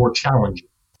to be more challenging.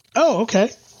 Oh,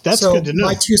 okay. That's good to know.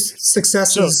 My 2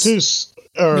 successes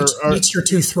meets your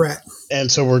 2 threat.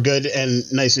 And so we're good and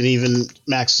nice and even,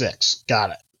 max 6.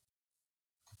 Got it.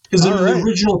 Because in the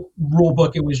original rule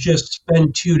book, it was just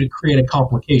spend 2 to create a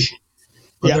complication.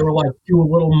 But they were do a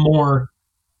little more.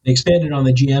 They expanded on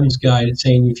the GM's guide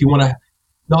saying if you want to,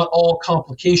 not all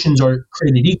complications are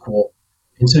created equal.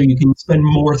 And so you can spend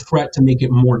more threat to make it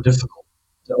more difficult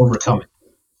to overcome it.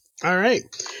 All right.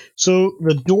 So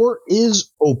the door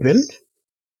is open.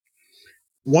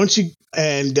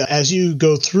 As you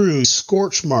go through,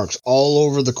 scorch marks all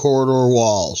over the corridor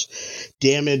walls,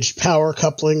 damaged power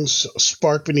couplings,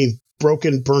 spark beneath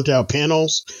broken, burnt out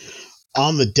panels.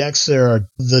 On the decks, there are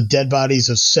the dead bodies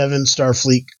of 7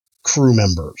 Starfleet crew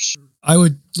members. I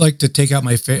would like to take out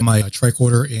my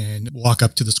tricorder and walk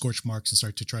up to the scorch marks and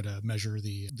start to try to measure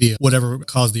the whatever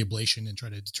caused the ablation and try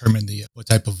to determine what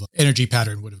type of energy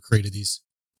pattern would have created these.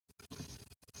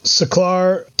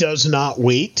 Saklar does not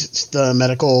wait. The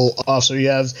medical officer you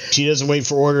have, she doesn't wait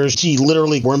for orders. She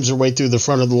literally worms her way through the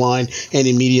front of the line and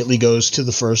immediately goes to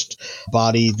the first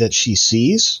body that she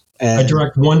sees. And I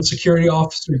direct one security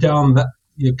officer down that,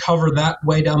 you cover that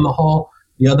way down the hall,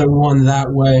 the other one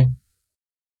that way.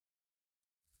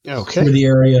 Okay. Through the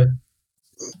area.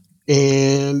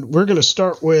 And we're going to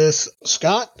start with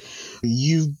Scott.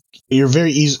 You're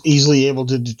very easily able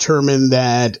to determine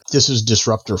that this is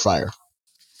disruptor fire.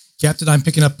 Captain, I'm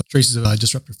picking up traces of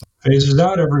disruptor fire. Phasers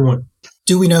out, everyone.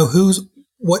 Do we know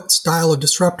what style of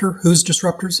disruptor? Whose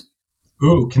disruptors?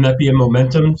 Ooh, can that be a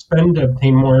momentum spend to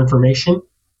obtain more information?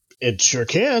 It sure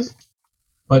can.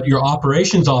 But your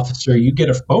operations officer, you get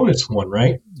a bonus one,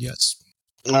 right? Yes.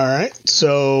 All right.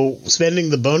 So spending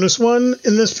the bonus one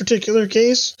in this particular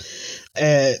case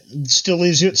still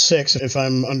leaves you at 6, if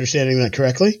I'm understanding that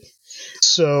correctly.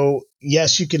 So,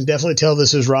 yes, you can definitely tell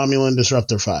this is Romulan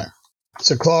disruptor fire.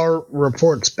 So Saklar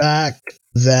reports back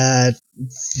that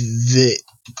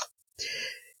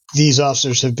these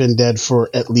officers have been dead for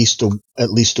at least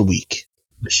a week.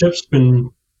 The ship's been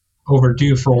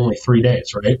overdue for only 3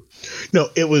 days, right? No,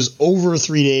 it was over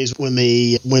 3 days when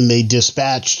they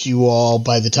dispatched you all.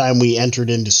 By the time we entered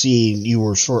into scene, you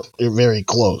were very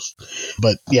close.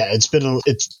 But yeah,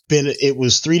 it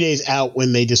was 3 days out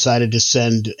when they decided to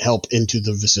send help into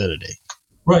the vicinity.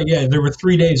 Right, yeah, there were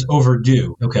 3 days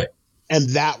overdue. Okay. And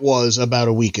that was about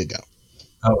a week ago.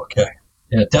 Oh, okay.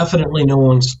 Yeah, definitely no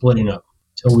one's splitting up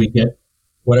until we get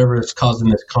whatever is causing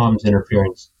this comms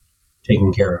interference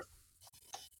taken care of.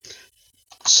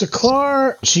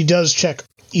 Saklar, she does check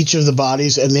each of the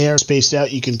bodies, and they are spaced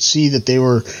out. You can see that they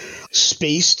were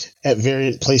spaced at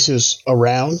various places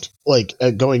around, like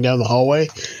going down the hallway,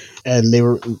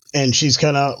 and she's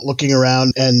kind of looking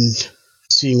around and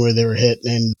seeing where they were hit,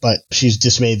 but she's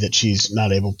dismayed that she's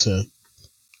not able to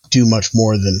do much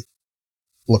more than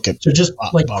look at. So just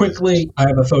like quickly, I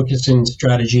have a focus in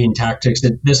strategy and tactics.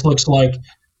 This looks like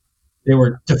they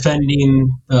were defending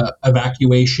the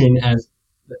evacuation as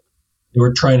they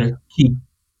were trying to keep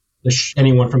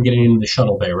anyone from getting into the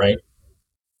shuttle bay, right?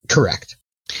 Correct.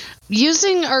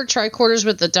 Using our tricorders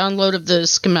with the download of the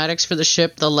schematics for the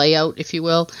ship, the layout, if you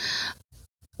will,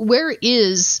 where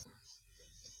is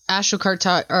the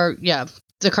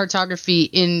cartography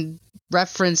in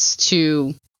reference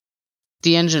to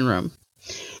the engine room?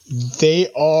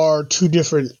 They are two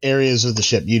different areas of the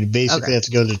ship. You basically have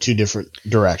to go into two different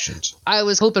directions. I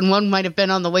was hoping one might have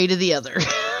been on the way to the other.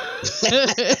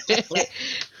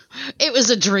 It was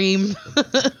a dream.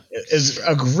 It's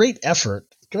a great effort.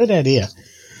 Good idea.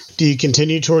 Do you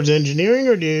continue towards engineering,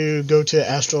 or do you go to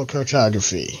astral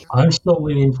cartography? I'm still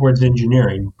leaning towards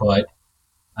engineering, but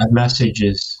that message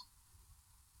is,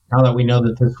 now that we know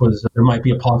that there might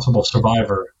be a possible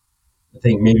survivor, I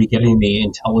think maybe getting the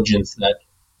intelligence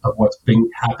of what's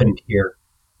happened here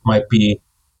might be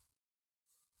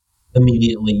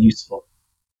immediately useful.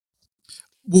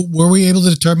 Were we able to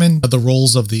determine the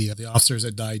roles of the officers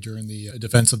that died during the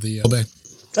defense of the bay?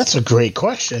 That's a great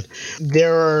question.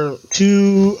 There are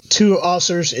two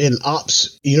officers in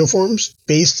ops uniforms.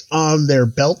 Based on their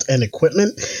belt and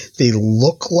equipment, they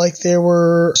look like they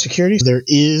were security. There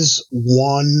is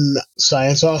one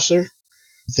science officer.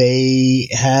 They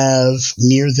have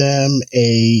near them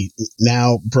a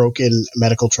now broken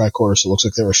medical tricorder, so it looks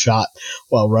like they were shot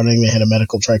while running. They had a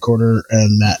medical tricorder,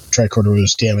 and that tricorder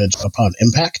was damaged upon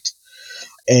impact.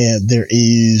 And there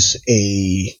is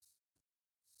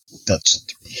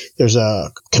there's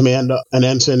an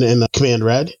ensign in Command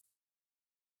Red,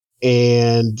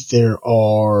 and there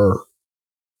are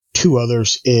two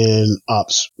others in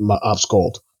Ops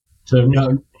Gold. So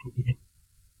no.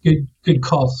 Good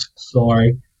call,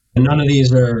 sorry. None of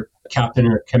these are captain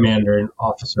or commander and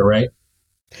officer, right?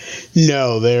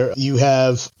 No, you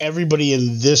have everybody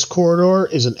in this corridor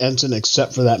is an ensign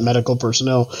except for that medical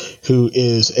personnel who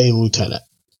is a lieutenant.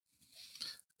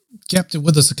 Captain,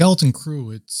 with the skeleton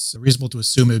crew, it's reasonable to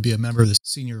assume it would be a member of the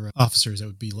senior officers that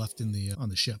would be left on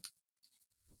the ship.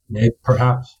 Maybe,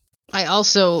 perhaps. I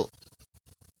also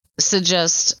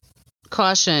suggest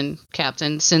caution,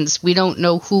 Captain, since we don't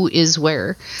know who is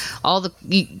where.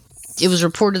 It was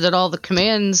reported that all the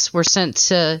commands were sent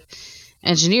to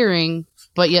engineering,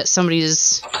 but yet somebody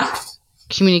is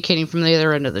communicating from the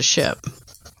other end of the ship.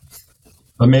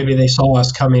 But maybe they saw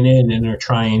us coming in and are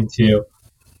trying to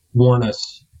warn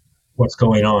us what's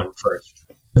going on first.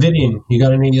 Vivian, you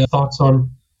got any thoughts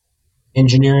on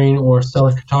engineering or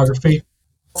stellar cartography?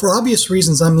 For obvious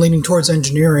reasons, I'm leaning towards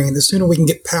engineering, and the sooner we can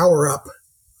get power up,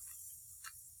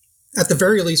 at the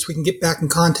very least, we can get back in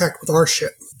contact with our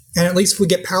ship. And at least if we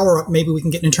get power up, maybe we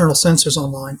can get internal sensors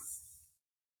online.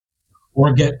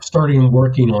 Or get starting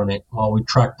working on it while we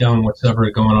track down what's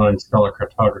ever going on in stellar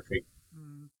cartography.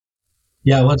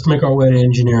 Yeah, let's make our way to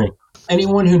engineering.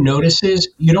 Anyone who notices,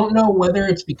 you don't know whether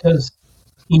it's because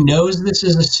he knows this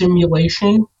is a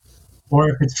simulation or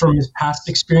if it's from his past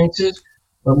experiences,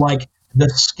 but like the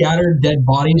scattered dead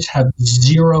bodies have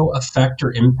zero effect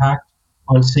or impact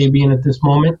on Sabian at this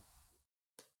moment.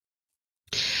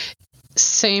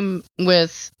 Same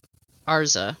with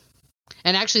Arza.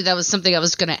 And actually, that was something I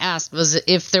was going to ask, was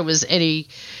if there was any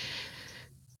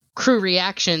crew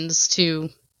reactions to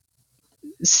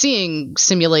seeing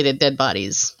simulated dead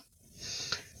bodies.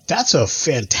 That's a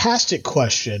fantastic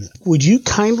question. Would you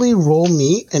kindly roll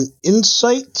me an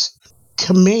insight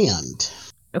command?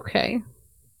 Okay.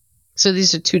 So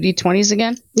these are 2d20s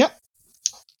again? Yep.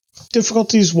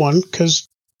 Difficulty is 1, because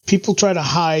people try to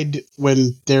hide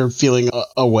when they're feeling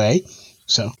away.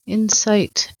 So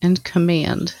insight and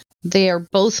command. They are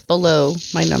both below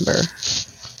my number.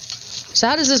 So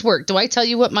how does this work? Do I tell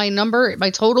you what my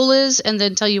total is, and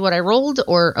then tell you what I rolled?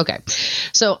 Or, okay.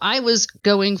 So I was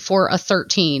going for a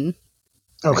 13.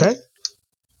 Okay.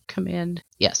 command.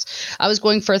 Yes. I was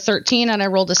going for a 13 and I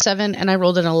rolled a 7 and I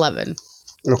rolled an 11.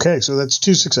 Okay, so that's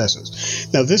 2 successes.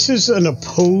 Now, this is an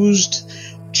opposed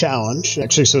challenge.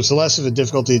 Actually, so it's less of a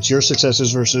difficulty. It's your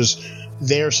successes versus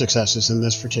their successes in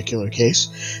this particular case.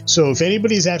 So if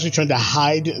anybody's actually trying to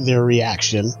hide their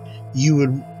reaction, you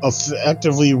would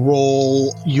effectively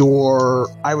roll your,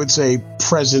 I would say,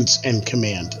 presence and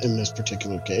command in this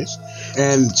particular case.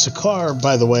 And Sakar,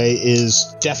 by the way,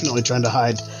 is definitely trying to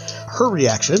hide her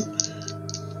reaction.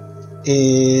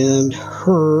 And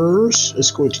hers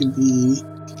is going to be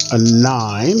a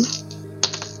 9.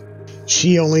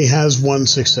 She only has 1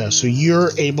 success, so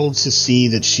you're able to see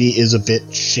that she is a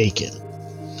bit shaken.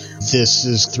 This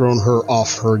has thrown her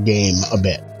off her game a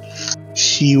bit.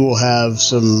 She will have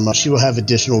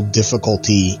additional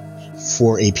difficulty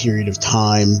for a period of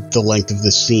time, the length of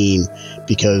the scene,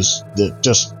 because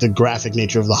the graphic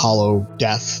nature of the hollow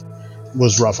death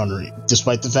was rough on her.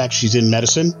 Despite the fact she's in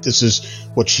medicine, this is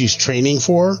what she's training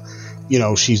for. You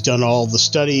know, she's done all the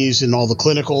studies and all the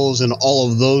clinicals and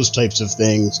all of those types of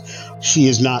things. She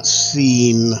has not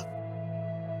seen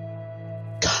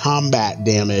combat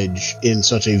damage in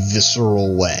such a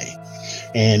visceral way.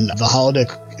 And the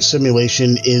holodeck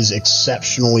simulation is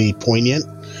exceptionally poignant.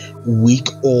 Weak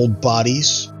old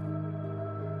bodies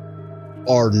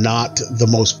are not the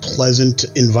most pleasant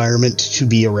environment to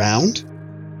be around.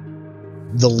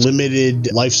 The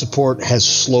limited life support has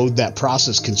slowed that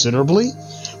process considerably,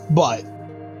 but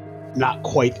not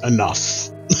quite enough.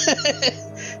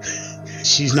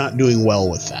 She's not doing well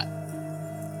with that.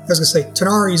 I was going to say,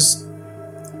 Tanari's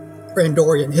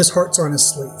Randorian. His heart's on his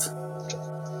sleeve.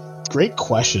 Great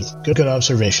question. Good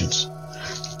observations.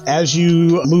 As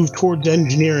you move towards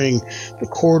engineering, the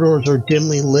corridors are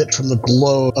dimly lit from the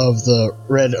glow of the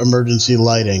red emergency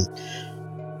lighting.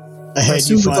 I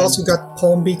assume we've also got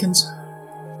palm beacons.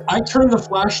 I turned the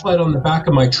flashlight on the back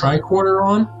of my tricorder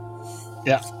on.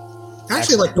 Yeah.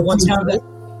 Actually, like the ones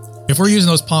If we're using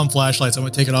those palm flashlights, I'm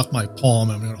going to take it off my palm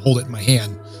and I'm going to hold it in my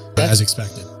hand, as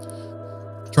expected.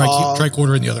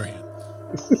 Tricorder in the other hand.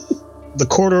 The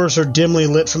corridors are dimly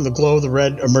lit from the glow of the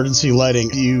red emergency lighting.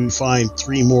 You find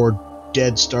 3 more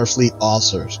dead Starfleet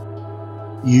officers.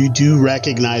 You do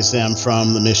recognize them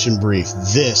from the mission brief.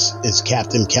 This is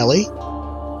Captain Kelly,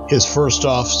 his first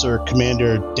officer,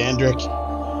 Commander Dandrick,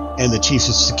 and the Chief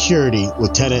of Security,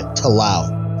 Lieutenant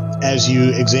Talau. As you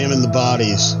examine the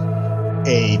bodies,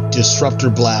 a disruptor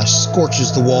blast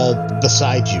scorches the wall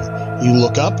beside you. You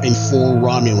look up, and 4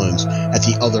 Romulans at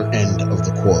the other end of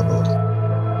the corridor.